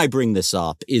reason I bring this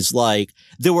up is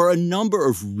there were a number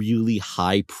of really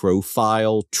high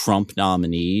profile Trump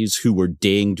nominees who were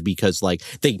dinged because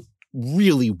they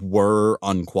really were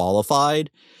unqualified.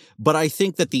 But I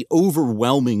think that the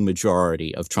overwhelming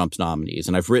majority of Trump's nominees,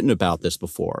 and I've written about this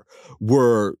before,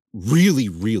 were really,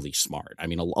 really smart. A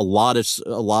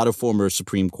lot of former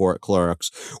Supreme Court clerks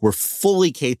were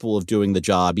fully capable of doing the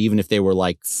job, even if they were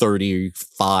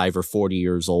 35 or 40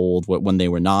 years old when they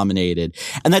were nominated.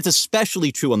 And that's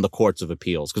especially true on the courts of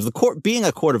appeals, because being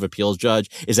a court of appeals judge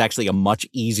is actually a much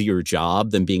easier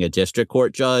job than being a district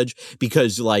court judge,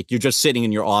 because you're just sitting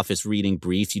in your office reading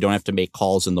briefs. You don't have to make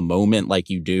calls in the moment like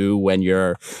you do when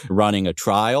you're running a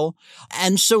trial.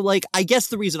 And so I guess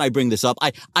the reason I bring this up,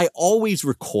 I always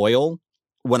recoil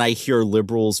when I hear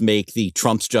liberals make the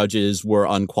Trump's judges were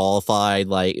unqualified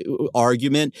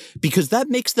argument, because that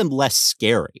makes them less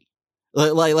scary.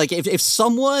 If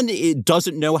someone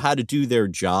doesn't know how to do their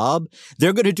job,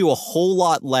 they're going to do a whole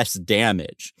lot less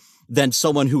damage than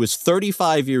someone who is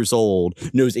 35 years old,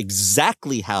 knows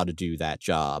exactly how to do that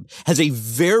job, has a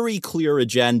very clear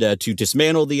agenda to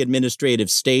dismantle the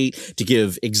administrative state, to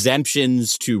give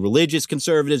exemptions to religious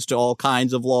conservatives, to all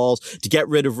kinds of laws, to get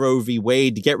rid of Roe v.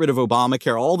 Wade, to get rid of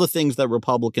Obamacare, all the things that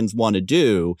Republicans want to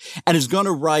do, and is going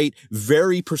to write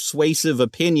very persuasive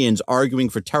opinions arguing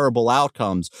for terrible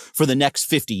outcomes for the next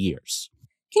 50 years.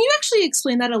 Can you actually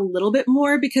explain that a little bit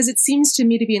more? Because it seems to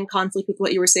me to be in conflict with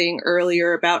what you were saying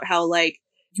earlier about how, like,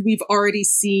 we've already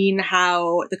seen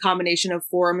how the combination of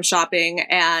forum shopping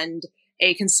and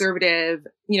a conservative,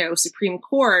 Supreme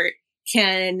Court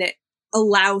can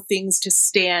allow things to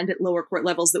stand at lower court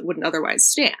levels that wouldn't otherwise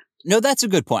stand. No, that's a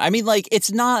good point. I mean, like,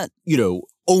 it's not,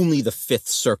 only the Fifth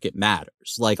Circuit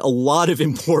matters. Like, a lot of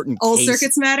important all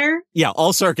circuits matter. Yeah,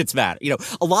 all circuits matter.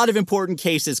 A lot of important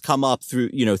cases come up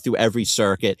through through every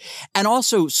circuit. And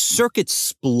also circuit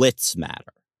splits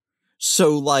matter.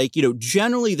 So, like,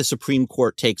 generally the Supreme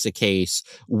Court takes a case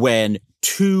when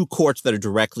two courts that are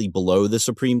directly below the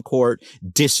Supreme Court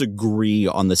disagree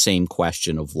on the same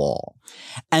question of law.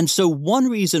 And so one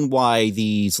reason why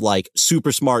these, like,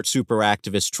 super smart, super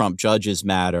activist Trump judges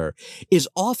matter is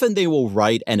often they will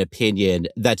write an opinion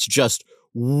that's just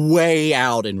way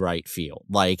out in right field.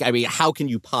 Like, I mean, how can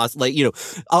you possibly,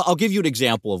 I'll give you an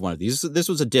example of one of these. This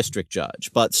was a district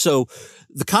judge. But so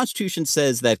the Constitution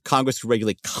says that Congress can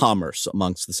regulate commerce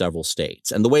amongst the several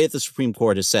states. And the way that the Supreme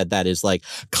Court has said that is, like,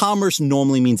 commerce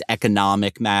normally means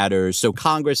economic matters. So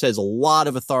Congress has a lot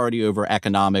of authority over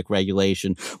economic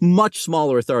regulation, much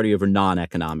smaller authority over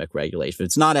non-economic regulation. If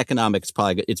it's not economic,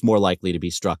 it's more likely to be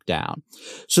struck down.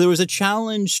 So there was a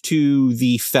challenge to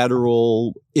the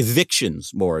federal evictions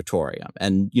moratorium.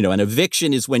 And, an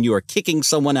eviction is when you are kicking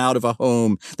someone out of a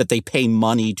home that they pay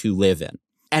money to live in.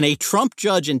 And a Trump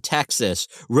judge in Texas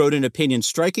wrote an opinion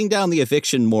striking down the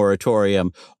eviction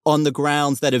moratorium on the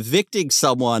grounds that evicting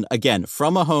someone, again,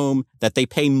 from a home that they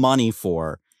pay money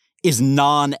for is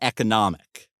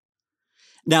non-economic.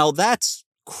 Now, that's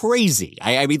crazy.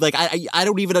 I mean, like, I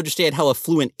don't even understand how a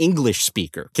fluent English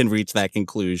speaker can reach that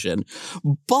conclusion.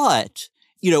 But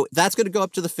that's going to go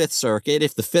up to the Fifth Circuit.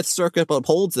 If the Fifth Circuit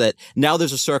upholds it, now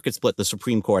there's a circuit split. The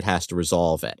Supreme Court has to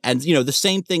resolve it. And, the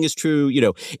same thing is true,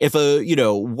 if a,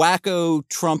 wacko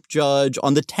Trump judge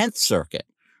on the 10th Circuit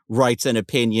writes an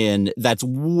opinion that's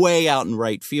way out in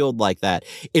right field like that,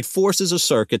 it forces a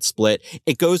circuit split.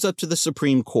 It goes up to the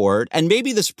Supreme Court, and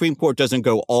maybe the Supreme Court doesn't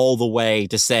go all the way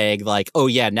to saying, like, oh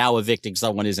yeah, now evicting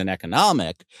someone isn't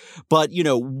economic. But,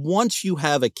 once you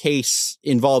have a case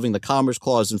involving the Commerce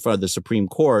Clause in front of the Supreme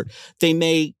Court, they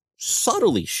may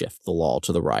subtly shift the law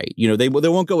to the right. They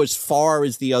won't go as far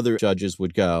as the other judges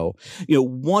would go.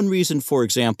 One reason, for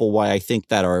example, why I think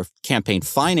that our campaign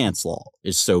finance law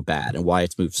is so bad and why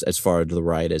it's moved as far to the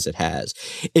right as it has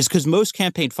is because most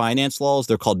campaign finance laws,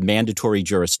 they're called mandatory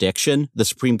jurisdiction. The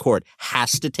Supreme Court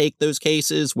has to take those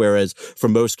cases, whereas for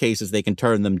most cases, they can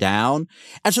turn them down.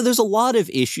 And so there's a lot of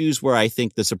issues where I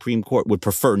think the Supreme Court would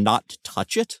prefer not to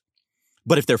touch it.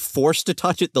 But if they're forced to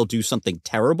touch it, they'll do something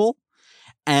terrible.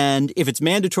 And if it's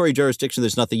mandatory jurisdiction,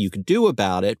 there's nothing you can do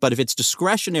about it. But if it's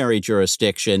discretionary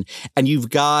jurisdiction and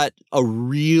you've got a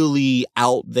really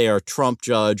out there Trump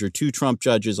judge or two Trump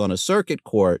judges on a circuit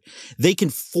court, they can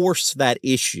force that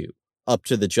issue up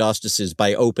to the justices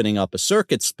by opening up a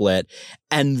circuit split.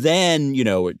 And then,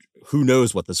 who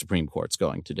knows what the Supreme Court's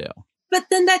going to do. But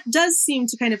then that does seem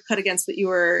to kind of cut against what you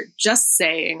were just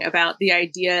saying about the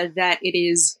idea that it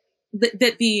is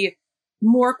that the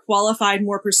more qualified,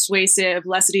 more persuasive,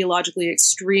 less ideologically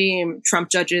extreme Trump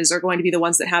judges are going to be the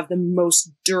ones that have the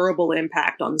most durable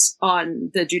impact on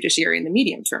the judiciary in the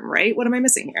medium term, right? What am I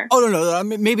missing here? Oh, no.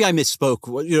 Maybe I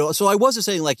misspoke. So I wasn't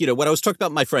saying, like, when I was talking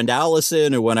about my friend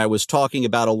Allison or when I was talking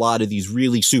about a lot of these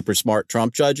really super smart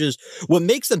Trump judges, what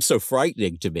makes them so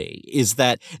frightening to me is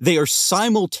that they are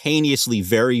simultaneously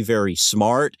very, very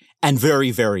smart and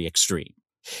very, very extreme.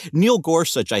 Neil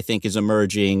Gorsuch, I think, is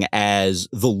emerging as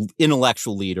the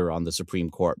intellectual leader on the Supreme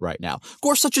Court right now.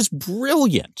 Gorsuch is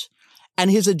brilliant. And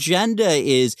his agenda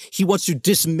is he wants to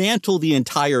dismantle the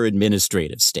entire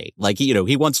administrative state. Like,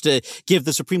 he wants to give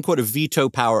the Supreme Court a veto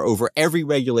power over every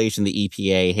regulation the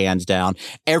EPA hands down,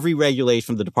 every regulation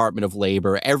from the Department of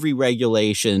Labor, every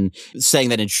regulation saying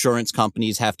that insurance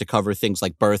companies have to cover things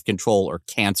like birth control or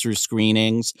cancer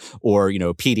screenings or,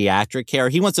 pediatric care.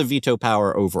 He wants a veto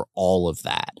power over all of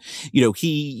that.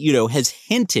 He, has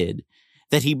hinted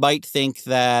that he might think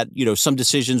that, some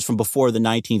decisions from before the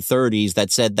 1930s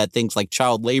that said that things like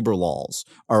child labor laws,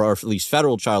 or at least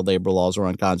federal child labor laws, are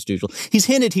unconstitutional. He's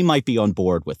hinted he might be on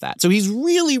board with that. So he's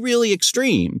really, really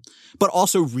extreme, but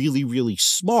also really, really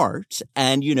smart.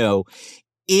 And,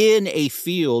 in a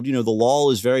field, the law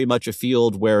is very much a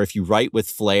field where if you write with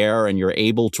flair and you're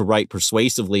able to write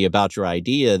persuasively about your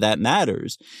idea, that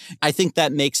matters. I think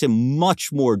that makes him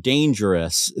much more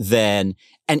dangerous than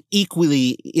an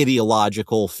equally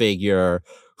ideological figure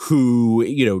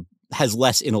who, has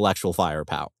less intellectual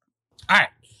firepower. All right.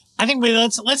 I think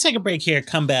let's take a break here.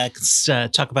 Come back. Let's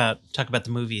talk about the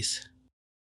movies.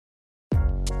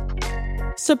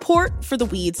 Support for The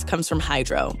Weeds comes from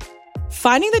Hydro.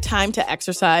 Finding the time to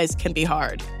exercise can be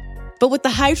hard. But with the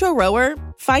Hydro Rower,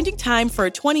 finding time for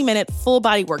a 20-minute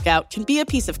full-body workout can be a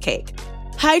piece of cake.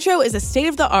 Hydro is a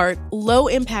state-of-the-art,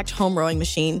 low-impact home rowing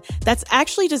machine that's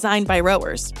actually designed by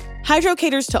rowers. Hydro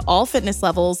caters to all fitness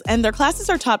levels, and their classes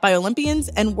are taught by Olympians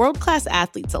and world-class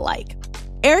athletes alike.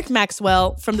 Eric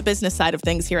Maxwell, from the business side of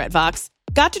things here at Vox,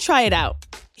 got to try it out.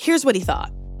 Here's what he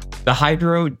thought. The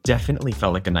Hydro definitely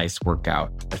felt like a nice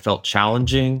workout. It felt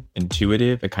challenging,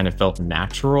 intuitive, it kind of felt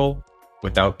natural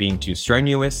without being too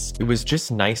strenuous. It was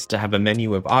just nice to have a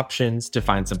menu of options, to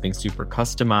find something super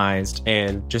customized,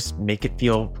 and just make it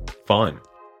feel fun.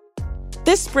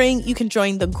 This spring, you can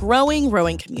join the growing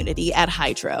rowing community at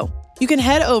Hydro. You can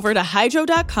head over to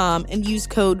hydro.com and use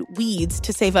code WEEDS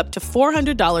to save up to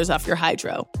 $400 off your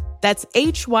Hydro. That's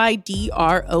HYDROW.com,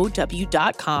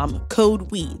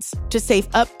 code WEEDS, to save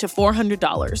up to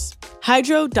 $400.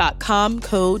 Hydro.com,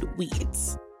 code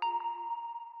WEEDS.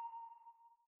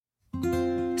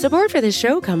 Support for this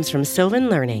show comes from Sylvan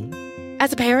Learning.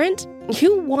 As a parent,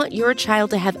 you want your child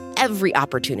to have every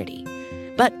opportunity.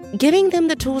 But giving them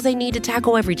the tools they need to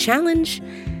tackle every challenge,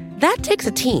 that takes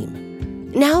a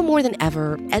team. Now more than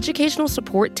ever, educational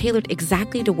support tailored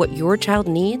exactly to what your child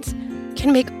needs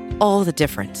can make all the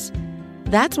difference.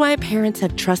 That's why parents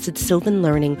have trusted Sylvan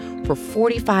Learning for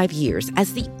 45 years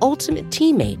as the ultimate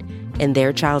teammate in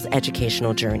their child's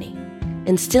educational journey,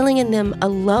 instilling in them a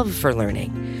love for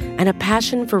learning and a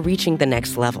passion for reaching the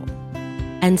next level.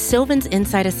 And Sylvan's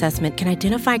Insight Assessment can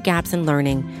identify gaps in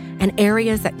learning and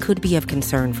areas that could be of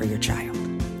concern for your child.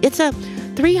 It's a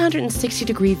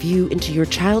 360-degree view into your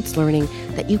child's learning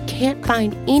that you can't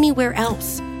find anywhere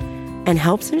else, and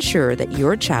helps ensure that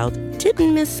your child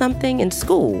didn't miss something in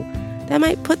school that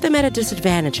might put them at a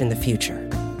disadvantage in the future.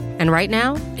 And right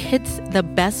now, it's the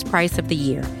best price of the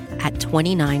year at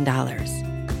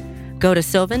 $29. Go to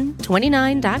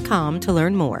sylvan29.com to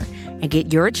learn more and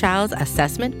get your child's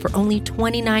assessment for only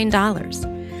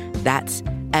 $29. That's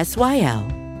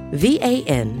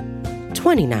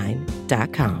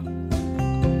SYLVAN29.com.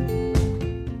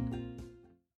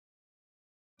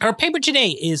 Our paper today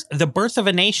is The Birth of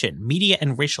a Nation, Media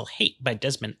and Racial Hate by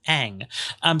Desmond Ang.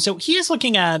 So he is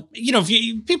looking at,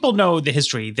 if people know the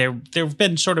history, there have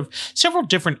been sort of several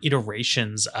different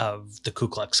iterations of the Ku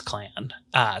Klux Klan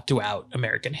throughout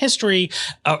American history.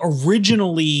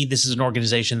 Originally, this is an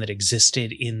organization that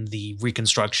existed in the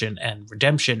Reconstruction and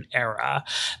Redemption era.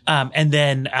 And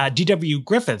then D.W.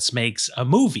 Griffiths makes a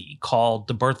movie called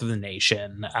The Birth of the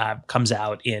Nation, comes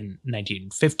out in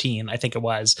 1915, I think it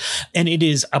was. And it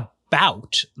is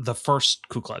about the first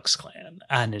Ku Klux Klan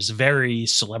and is very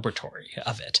celebratory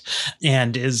of it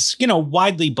and is,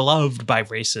 widely beloved by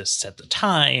racists at the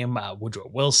time. Woodrow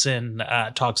Wilson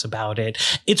talks about it.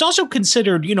 It's also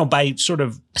considered, by sort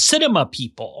of cinema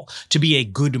people to be a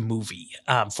good movie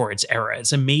for its era.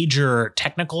 It's a major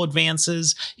technical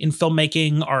advances in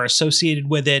filmmaking are associated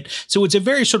with it. So it's a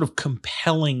very sort of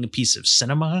compelling piece of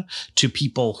cinema to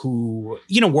people who,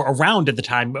 were around at the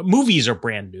time. Movies are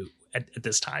brand new at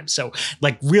this time. So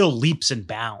like real leaps and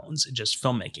bounds in just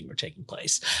filmmaking were taking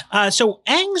place. So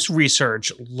Ang's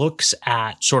research looks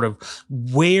at sort of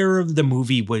where the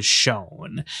movie was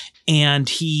shown. And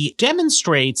he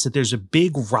demonstrates that there's a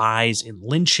big rise in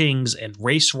lynchings and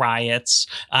race riots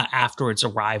after its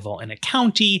arrival in a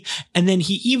county. And then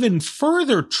he even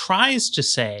further tries to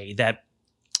say that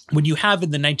when you have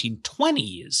in the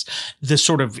 1920s,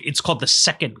 it's called the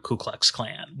second Ku Klux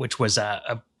Klan, which was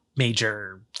a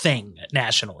major thing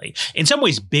nationally, in some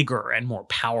ways bigger and more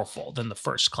powerful than the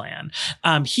first Klan.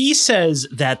 He says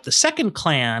that the second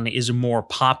Klan is more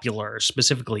popular,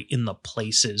 specifically in the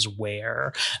places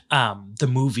where the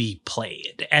movie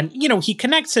played. And, he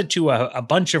connects it to a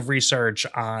bunch of research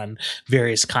on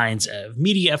various kinds of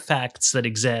media effects that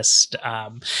exist,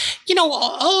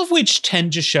 all of which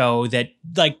tend to show that,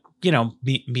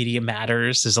 media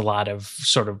matters. There's a lot of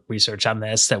sort of research on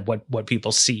this, that what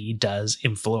people see does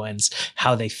influence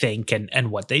how they think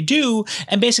and what they do.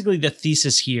 And basically the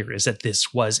thesis here is that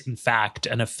this was in fact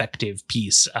an effective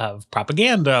piece of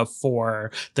propaganda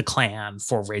for the Klan,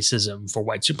 for racism, for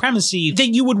white supremacy, that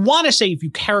you would want to say, if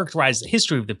you characterize the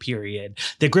history of the period,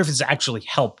 that Griffiths actually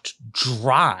helped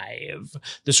drive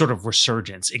the sort of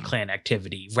resurgence in Klan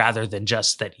activity, rather than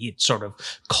just that it sort of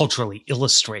culturally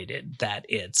illustrated that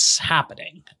it's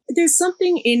happening. There's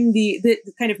something in that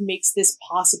kind of makes this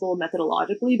possible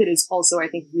methodologically that is also, I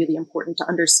think, really important to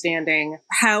understanding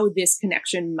how this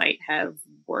connection might have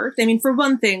worked. I mean, for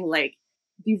one thing, like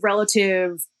the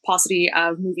relative paucity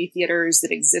of movie theaters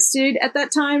that existed at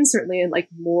that time, certainly in like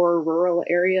more rural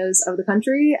areas of the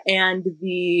country, and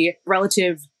the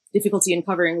relative difficulty in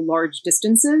covering large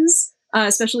distances,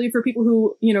 especially for people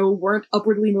who, weren't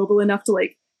upwardly mobile enough to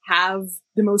like have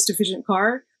the most efficient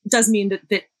car, does mean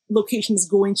that location is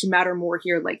going to matter more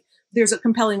here. Like, there's a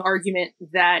compelling argument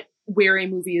that where a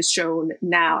movie is shown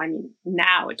now, I mean,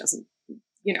 now it doesn't,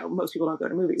 most people don't go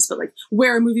to movies, but like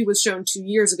where a movie was shown 2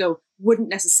 years ago wouldn't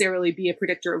necessarily be a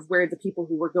predictor of where the people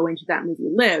who were going to that movie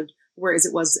lived, whereas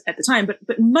it was at the time.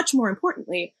 But much more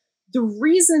importantly, the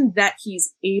reason that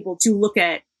he's able to look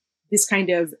at this kind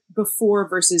of before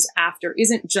versus after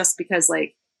isn't just because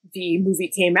like the movie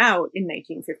came out in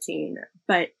 1915,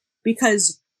 but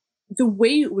because the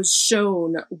way it was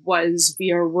shown was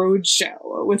via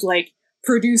roadshow, with like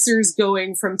producers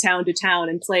going from town to town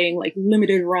and playing like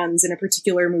limited runs in a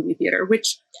particular movie theater,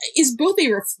 which is both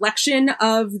a reflection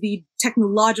of the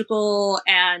technological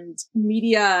and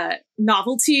media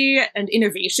novelty and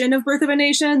innovation of Birth of a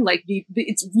Nation. Like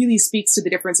it really speaks to the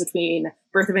difference between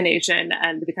Birth of a Nation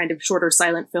and the kind of shorter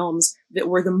silent films that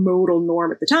were the modal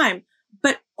norm at the time.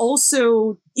 But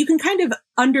also, you can kind of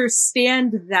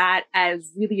understand that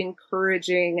as really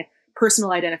encouraging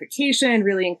personal identification,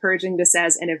 really encouraging this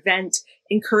as an event,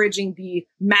 encouraging the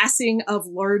massing of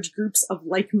large groups of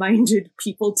like-minded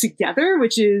people together,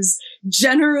 which is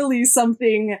generally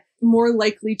something more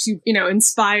likely to,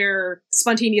 inspire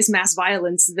spontaneous mass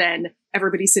violence than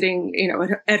everybody sitting,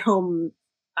 at home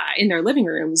in their living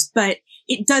rooms. But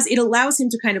it allows him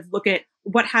to kind of look at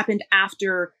what happened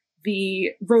after the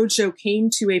roadshow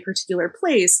came to a particular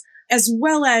place, as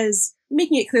well as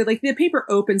making it clear, like the paper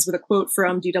opens with a quote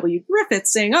from D.W.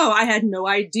 Griffiths saying, "Oh, I had no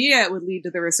idea it would lead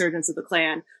to the resurgence of the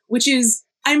Klan," which is,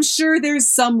 I'm sure there's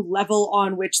some level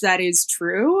on which that is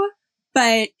true,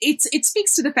 but it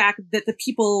speaks to the fact that the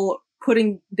people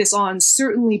putting this on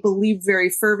certainly believed very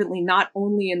fervently, not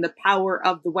only in the power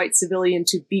of the white civilian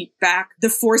to beat back the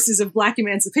forces of Black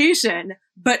emancipation,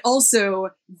 but also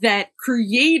that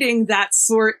creating that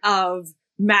sort of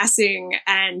massing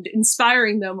and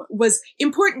inspiring them was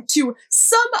important to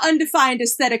some undefined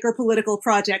aesthetic or political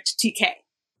project, TK.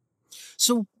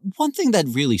 So one thing that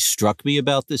really struck me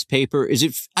about this paper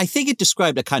is I think it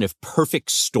described a kind of perfect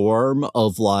storm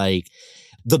of like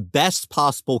the best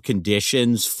possible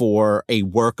conditions for a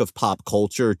work of pop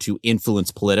culture to influence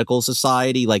political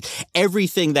society. Like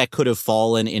everything that could have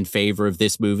fallen in favor of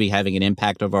this movie having an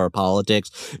impact on our politics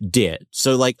did.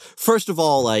 So like, first of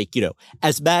all, like,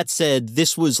 as Matt said,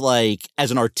 this was like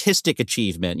as an artistic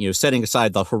achievement, setting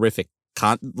aside the horrific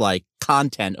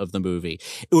content of the movie,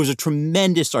 it was a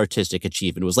tremendous artistic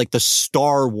achievement. It was like the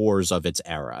Star Wars of its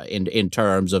era in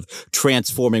terms of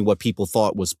transforming what people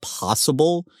thought was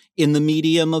possible in the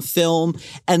medium of film.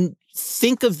 And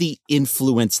think of the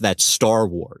influence that Star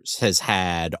Wars has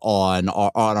had on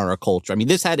our culture. I mean,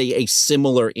 this had a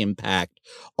similar impact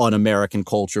on American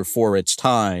culture for its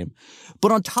time.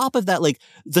 But on top of that, like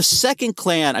the second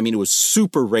Klan, I mean, it was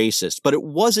super racist, but it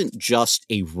wasn't just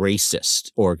a racist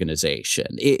organization.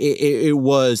 It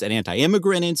was an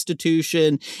anti-immigrant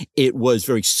institution. It was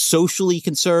very socially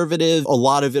conservative. A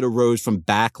lot of it arose from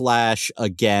backlash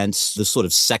against the sort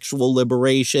of sexual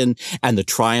liberation and the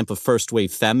triumph of first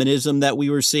wave feminism that we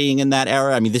were seeing in that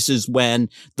era. I mean, this is when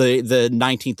the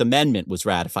 19th Amendment was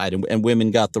ratified and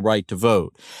women got the right to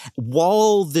vote.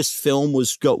 While this film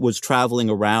was traveling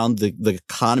around, the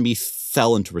economy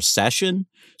fell into recession.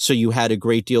 So you had a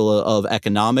great deal of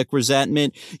economic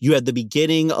resentment. You had the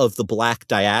beginning of the Black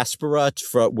diaspora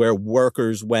where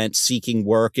workers went seeking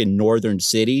work in northern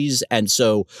cities. And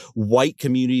so white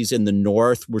communities in the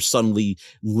North were suddenly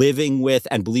living with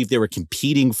and believed they were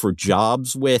competing for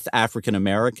jobs with African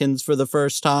Americans for the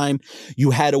first time.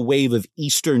 You had a wave of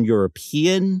Eastern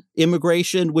European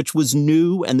immigration, which was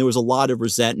new, and there was a lot of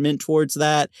resentment towards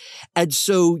that. And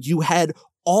so you had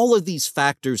all of these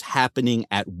factors happening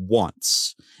at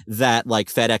once that like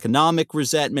fed economic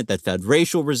resentment, that fed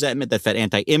racial resentment, that fed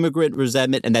anti-immigrant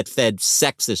resentment, and that fed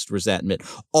sexist resentment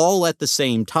all at the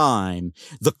same time.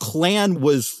 The Klan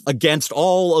was against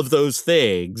all of those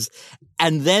things.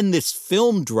 And then this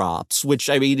film drops, which,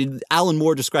 I mean, Alan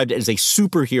Moore described it as a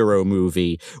superhero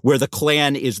movie where the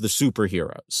Klan is the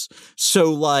superheroes.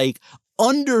 So like,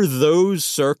 under those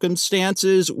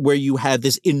circumstances where you have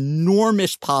this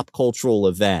enormous pop cultural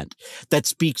event that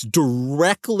speaks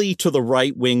directly to the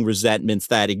right-wing resentments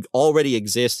that already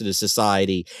exist in a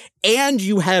society, and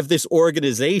you have this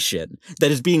organization that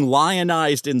is being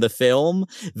lionized in the film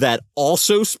that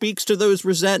also speaks to those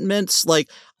resentments, like,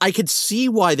 I could see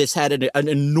why this had an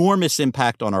enormous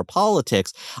impact on our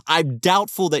politics. I'm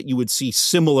doubtful that you would see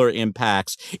similar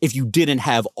impacts if you didn't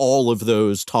have all of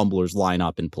those tumblers line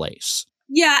up in place.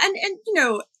 Yeah, and you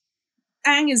know,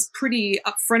 Ang is pretty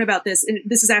upfront about this, and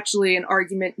this is actually an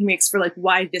argument he makes for like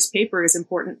why this paper is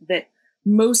important, that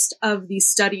most of these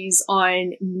studies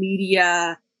on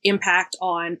media impact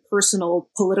on personal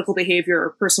political behavior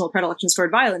or personal predilections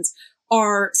toward violence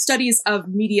are studies of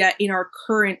media in our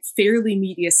current fairly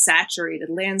media saturated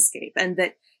landscape. And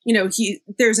that, you know,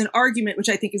 there's an argument, which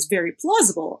I think is very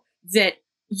plausible, that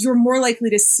you're more likely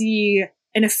to see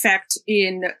an effect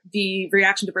in the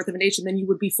reaction to Birth of a Nation than you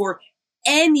would be for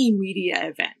any media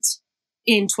event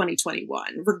in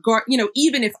 2021. You know,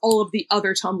 even if all of the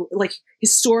other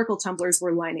historical tumblers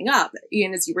were lining up,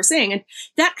 Ian, as you were saying, and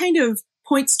that kind of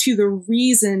points to the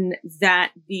reason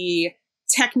that the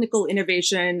technical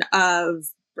innovation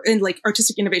and like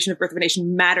artistic innovation of Birth of a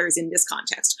Nation matters in this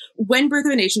context. When Birth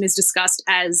of a Nation is discussed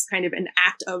as kind of an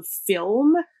act of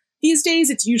film these days,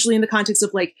 it's usually in the context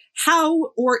of like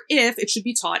how or if it should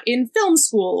be taught in film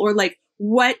school, or like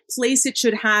what place it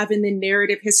should have in the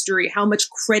narrative history, how much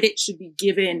credit should be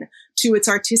given to its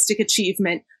artistic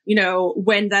achievement, you know,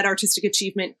 when that artistic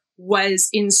achievement was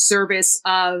in service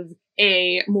of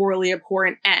a morally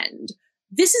abhorrent end.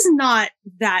 This is not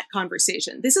that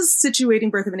conversation. This is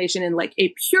situating Birth of a Nation in like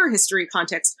a pure history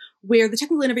context where the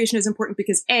technical innovation is important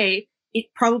because A, it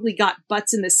probably got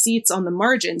butts in the seats on the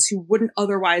margins who wouldn't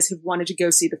otherwise have wanted to go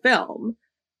see the film.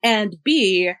 And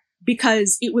B,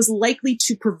 because it was likely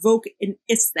to provoke an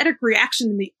aesthetic reaction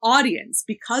in the audience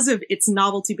because of its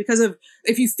novelty, because of,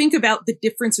 if you think about the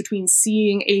difference between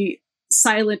seeing a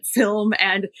silent film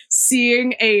and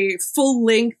seeing a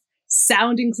full-length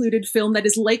sound-included film that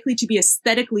is likely to be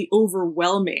aesthetically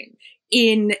overwhelming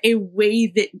in a way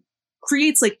that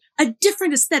creates like a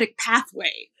different aesthetic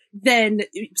pathway than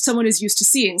someone is used to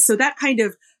seeing. So that kind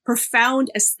of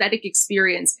profound aesthetic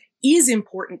experience is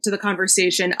important to the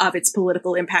conversation of its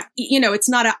political impact. You know, it's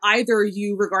not either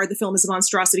you regard the film as a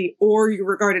monstrosity or you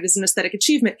regard it as an aesthetic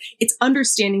achievement. It's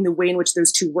understanding the way in which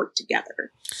those two work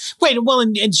together. Wait, well,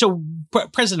 and so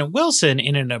President Wilson,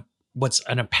 in what's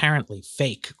an apparently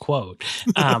fake quote,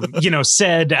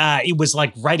 said it was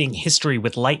like writing history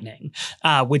with lightning,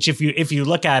 which if you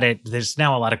look at it, there's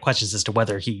now a lot of questions as to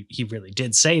whether he really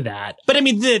did say that. But I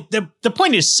mean, the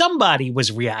point is somebody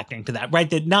was reacting to that, right?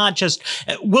 That not just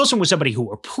Wilson was somebody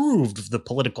who approved of the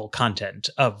political content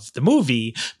of the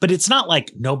movie, but it's not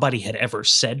like nobody had ever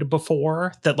said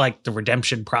before that like the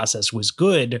redemption process was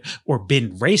good or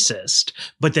been racist,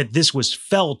 but that this was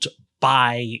felt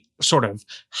by sort of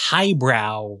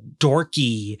highbrow,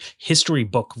 dorky history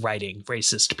book writing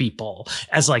racist people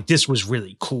as like this was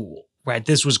really cool, right?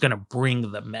 This was going to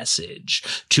bring the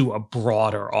message to a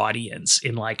broader audience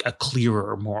in like a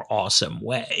clearer, more awesome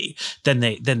way than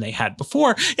they had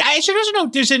before. I should also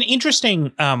note there's an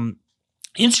interesting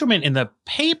instrument in the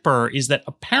paper is that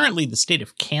apparently the state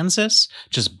of Kansas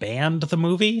just banned the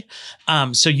movie.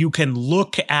 So you can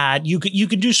look at, you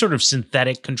can do sort of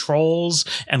synthetic controls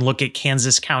and look at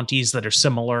Kansas counties that are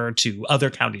similar to other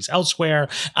counties elsewhere.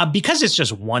 Because it's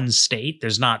just one state,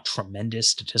 there's not tremendous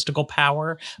statistical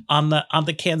power on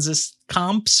the Kansas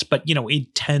comps, but, you know,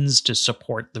 it tends to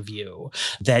support the view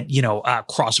that, you know,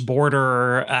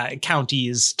 cross-border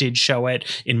counties did show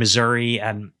it in Missouri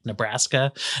and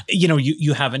Nebraska. You know,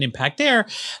 you have an impact there.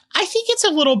 I think it's a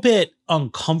little bit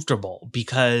uncomfortable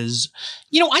because,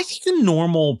 you know, I think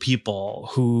normal people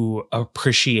who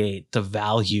appreciate the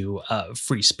value of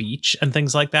free speech and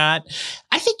things like that,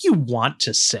 I think you want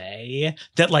to say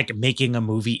that like making a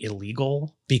movie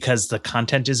illegal because the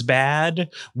content is bad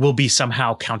will be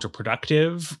somehow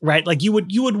counterproductive, right? Like you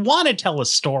would want to tell a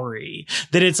story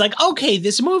that it's like, okay,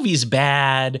 this movie's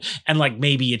bad and like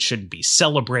maybe it shouldn't be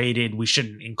celebrated. We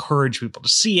shouldn't encourage people to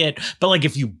see it. But like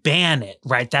if you ban it,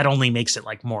 right, that only makes it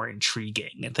like more intriguing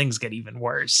and things get even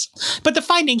worse. But the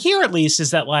finding here, at least,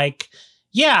 is that like,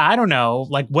 yeah, I don't know,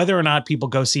 like whether or not people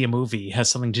go see a movie has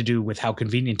something to do with how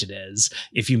convenient it is.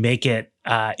 If you make it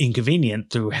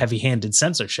inconvenient through heavy-handed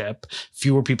censorship,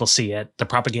 fewer people see it, the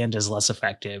propaganda is less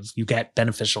effective, you get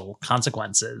beneficial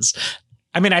consequences.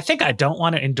 I mean, I think I don't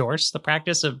want to endorse the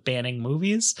practice of banning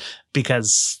movies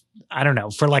because, I don't know,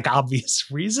 for like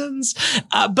obvious reasons.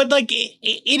 But like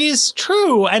it is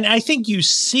true. And I think you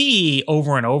see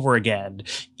over and over again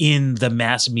in the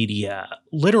mass media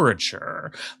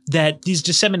literature that these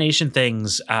dissemination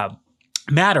things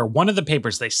matter. One of the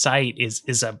papers they cite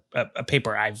is a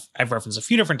paper I've referenced a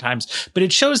few different times, but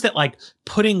it shows that like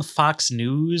putting Fox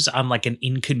News on like an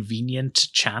inconvenient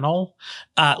channel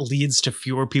leads to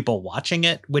fewer people watching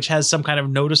it, which has some kind of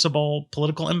noticeable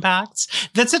political impacts.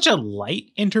 That's such a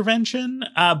light intervention,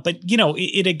 but you know,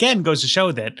 it again goes to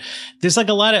show that there's like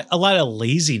a lot of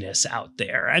laziness out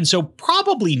there, and so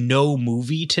probably no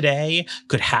movie today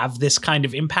could have this kind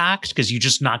of impact because you're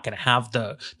just not going to have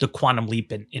the quantum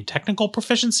leap in technical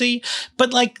proficiency.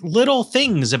 But like little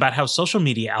things about how social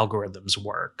media algorithms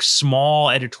work, small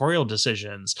editorial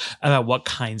decisions about what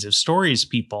kinds of stories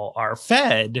people are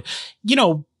fed, you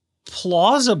know,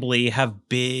 plausibly have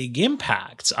big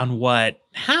impacts on what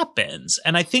happens.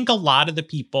 And I think a lot of the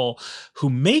people who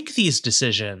make these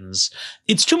decisions,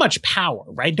 it's too much power,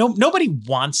 right? Nobody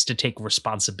wants to take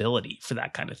responsibility for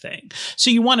that kind of thing.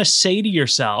 So you want to say to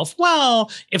yourself,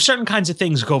 well, if certain kinds of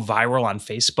things go viral on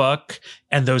Facebook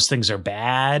and those things are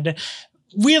bad,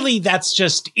 really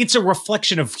it's a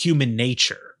reflection of human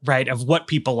nature, right? Of what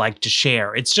people like to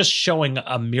share. It's just showing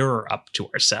a mirror up to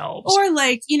ourselves. Or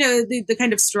like, you know, the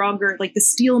kind of stronger, like the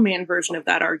Steelman version of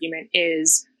that argument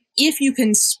is if you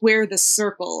can square the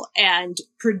circle and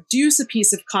produce a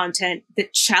piece of content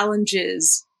that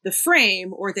challenges the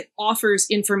frame or that offers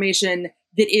information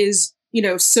that is, you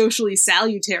know, socially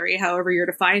salutary, however you're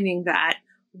defining that,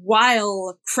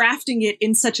 while crafting it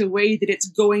in such a way that it's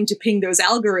going to ping those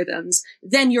algorithms,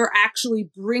 then you're actually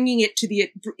bringing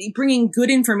good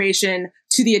information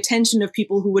to the attention of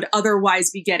people who would otherwise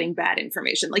be getting bad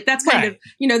information. Like that's kind of,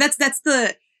 you know, that's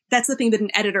the thing that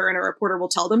an editor and a reporter will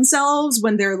tell themselves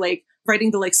when they're like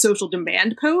writing the like social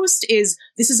demand post is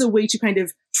this is a way to kind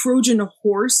of Trojan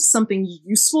horse something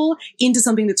useful into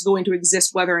something that's going to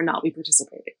exist whether or not we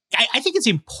participate. I think it's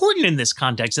important in this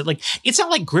context that like, it's not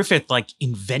like Griffith like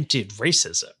invented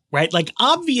racism, right? Like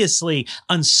obviously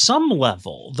on some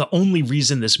level, the only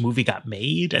reason this movie got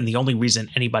made and the only reason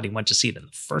anybody went to see it in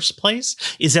the first place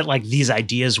is that like these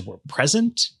ideas were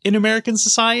present in American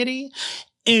society.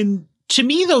 And to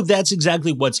me, though, that's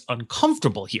exactly what's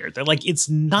uncomfortable here. That like, it's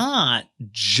not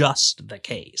just the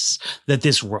case that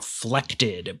this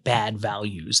reflected bad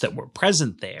values that were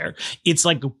present there. It's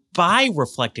like by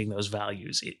reflecting those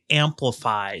values, it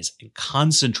amplifies and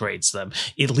concentrates them.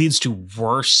 It leads to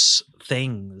worse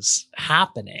things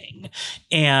happening.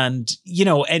 And, you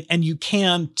know, and you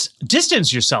can't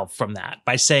distance yourself from that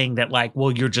by saying that like,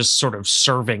 well, you're just sort of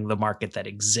serving the market that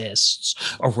exists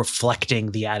or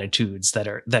reflecting the attitudes that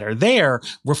are there.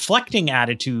 Reflecting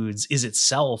attitudes is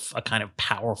itself a kind of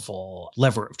powerful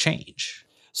lever of change.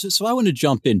 So I want to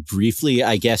jump in briefly,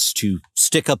 I guess, to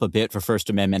stick up a bit for First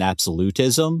Amendment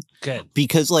absolutism. Good.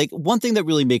 Because, like, one thing that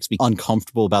really makes me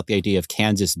uncomfortable about the idea of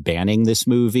Kansas banning this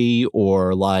movie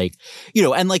or, like, you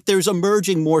know, and, like, there's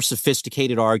emerging more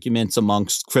sophisticated arguments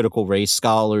amongst critical race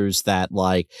scholars that,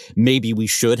 like, maybe we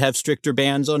should have stricter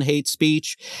bans on hate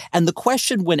speech. And the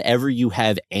question whenever you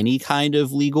have any kind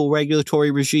of legal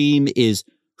regulatory regime is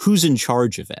who's in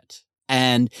charge of it?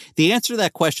 And the answer to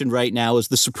that question right now is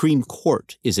the Supreme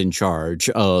Court is in charge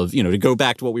of, you know, to go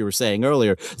back to what we were saying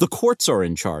earlier, the courts are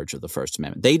in charge of the First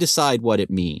Amendment. They decide what it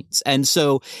means. And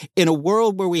so in a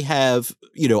world where we have,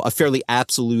 you know, a fairly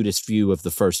absolutist view of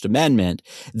the First Amendment,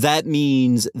 that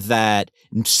means that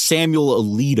Samuel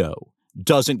Alito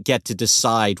doesn't get to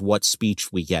decide what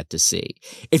speech we get to see.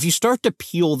 If you start to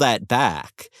peel that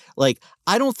back, like,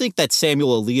 I don't think that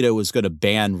Samuel Alito is going to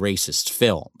ban racist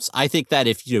films. I think that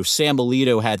if, you know, Sam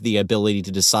Alito had the ability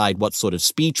to decide what sort of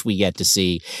speech we get to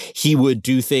see, he would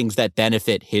do things that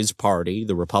benefit his party,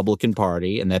 the Republican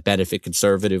Party, and that benefit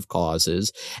conservative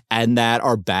causes, and that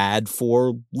are bad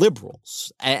for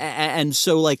liberals. And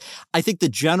so, like, I think the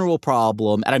general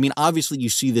problem, and I mean, obviously you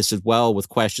see this as well with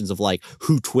questions of, like,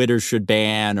 who Twitter should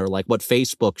ban or, like, what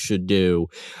Facebook should do.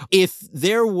 If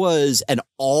there was an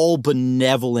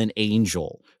all-benevolent angel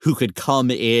who could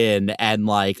come in and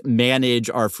like manage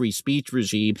our free speech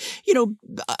regime, you know,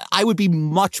 I would be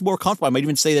much more comfortable. I might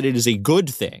even say that it is a good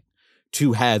thing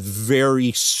to have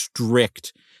very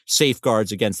strict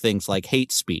safeguards against things like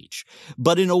hate speech.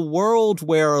 But in a world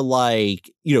where, like,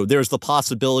 you know, there's the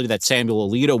possibility that Samuel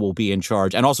Alito will be in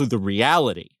charge and also the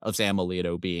reality of Sam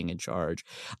Alito being in charge,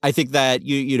 I think that,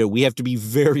 you know, we have to be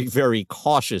very, very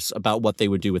cautious about what they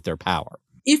would do with their power.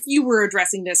 If you were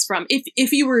addressing this from,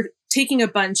 if you were taking a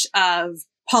bunch of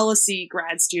policy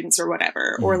grad students or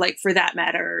whatever, or like for that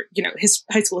matter, you know,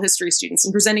 high school history students,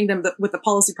 and presenting them with the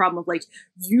policy problem of like,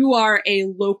 you are a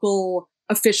local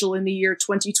official in the year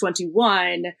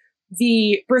 2021,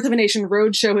 the Birth of a Nation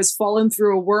roadshow has fallen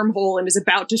through a wormhole and is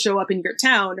about to show up in your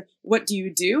town. What do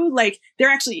you do? Like, there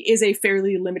actually is a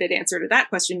fairly limited answer to that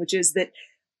question, which is that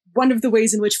one of the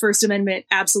ways in which First Amendment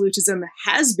absolutism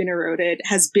has been eroded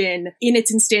has been in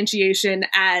its instantiation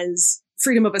as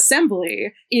freedom of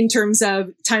assembly in terms of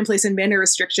time, place, and manner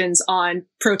restrictions on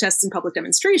protests and public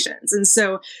demonstrations. And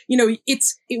so, you know, it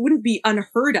wouldn't be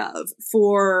unheard of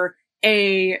for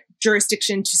a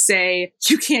jurisdiction to say,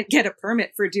 you can't get a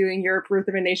permit for doing your Birth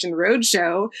of a Nation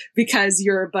roadshow because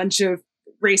you're a bunch of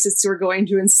racists who are going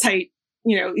to incite,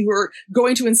 you know, you were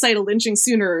going to incite a lynching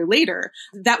sooner or later.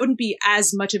 That wouldn't be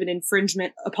as much of an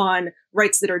infringement upon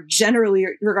rights that are generally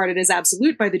regarded as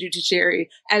absolute by the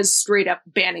judiciary as straight up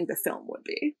banning the film would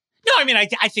be. No, I mean, I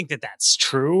think that that's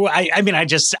true. I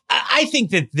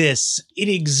think that it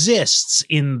exists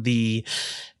in the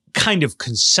kind of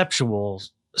conceptual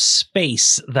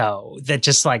space, though, that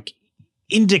just like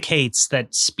indicates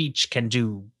that speech can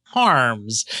do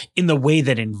harms in the way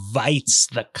that invites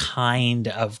the kind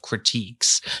of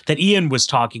critiques that Ian was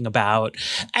talking about.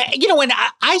 And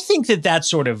I think that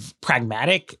sort of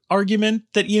pragmatic argument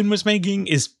that Ian was making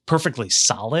is perfectly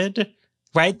solid.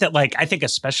 Right? That, like, I think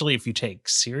especially if you take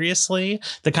seriously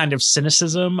the kind of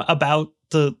cynicism about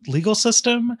the legal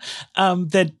system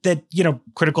that you know,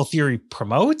 critical theory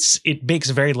promotes, it makes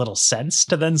very little sense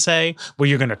to then say, well,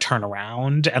 you're going to turn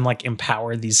around and like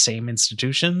empower these same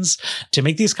institutions to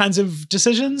make these kinds of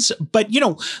decisions. But, you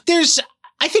know, there's,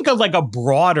 I think, of like a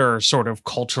broader sort of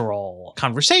cultural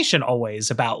conversation always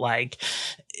about like,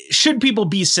 should people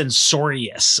be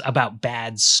censorious about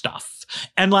bad stuff?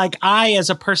 And like, I, as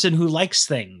a person who likes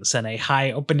things and a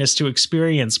high openness to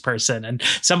experience person and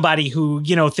somebody who,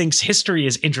 you know, thinks history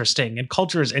is interesting and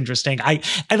culture is interesting, I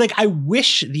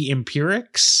wish the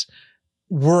empirics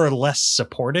were less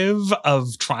supportive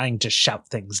of trying to shout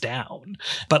things down.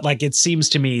 But like, it seems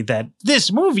to me that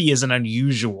this movie is an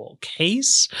unusual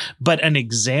case, but an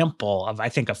example of, I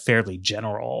think, a fairly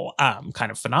general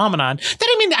kind of phenomenon that,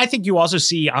 I mean, I think you also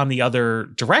see on the other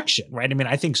direction, right? I mean,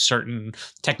 I think certain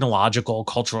technological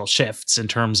cultural shifts in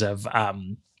terms of,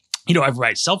 you know,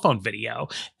 everybody's cell phone video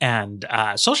and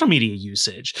social media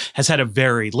usage has had a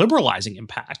very liberalizing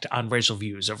impact on racial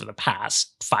views over the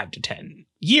past 5 to 10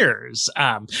 years.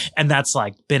 And that's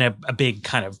like been a big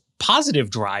kind of positive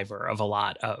driver of a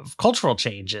lot of cultural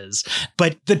changes.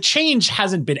 But the change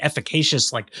hasn't been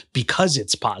efficacious, like, because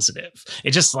it's positive.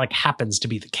 It just like happens to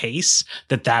be the case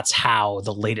that that's how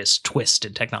the latest twist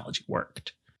in technology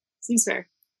worked. Seems fair.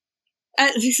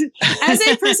 As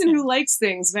a person who likes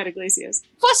things, Matt Iglesias.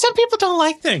 Well, some people don't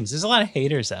like things. There's a lot of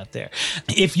haters out there.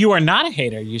 If you are not a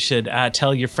hater, you should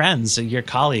tell your friends, your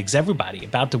colleagues, everybody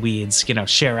about The Weeds. You know,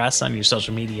 share us on your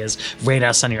social medias, rate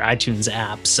us on your iTunes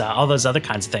apps, all those other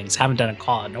kinds of things. Haven't done a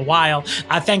call in a while.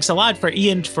 Thanks a lot for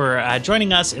Ian for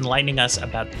joining us, enlightening us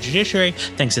about the judiciary.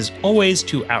 Thanks as always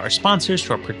to our sponsors,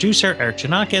 to our producer, Eric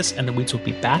Janakis, and The Weeds will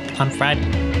be back on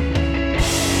Friday.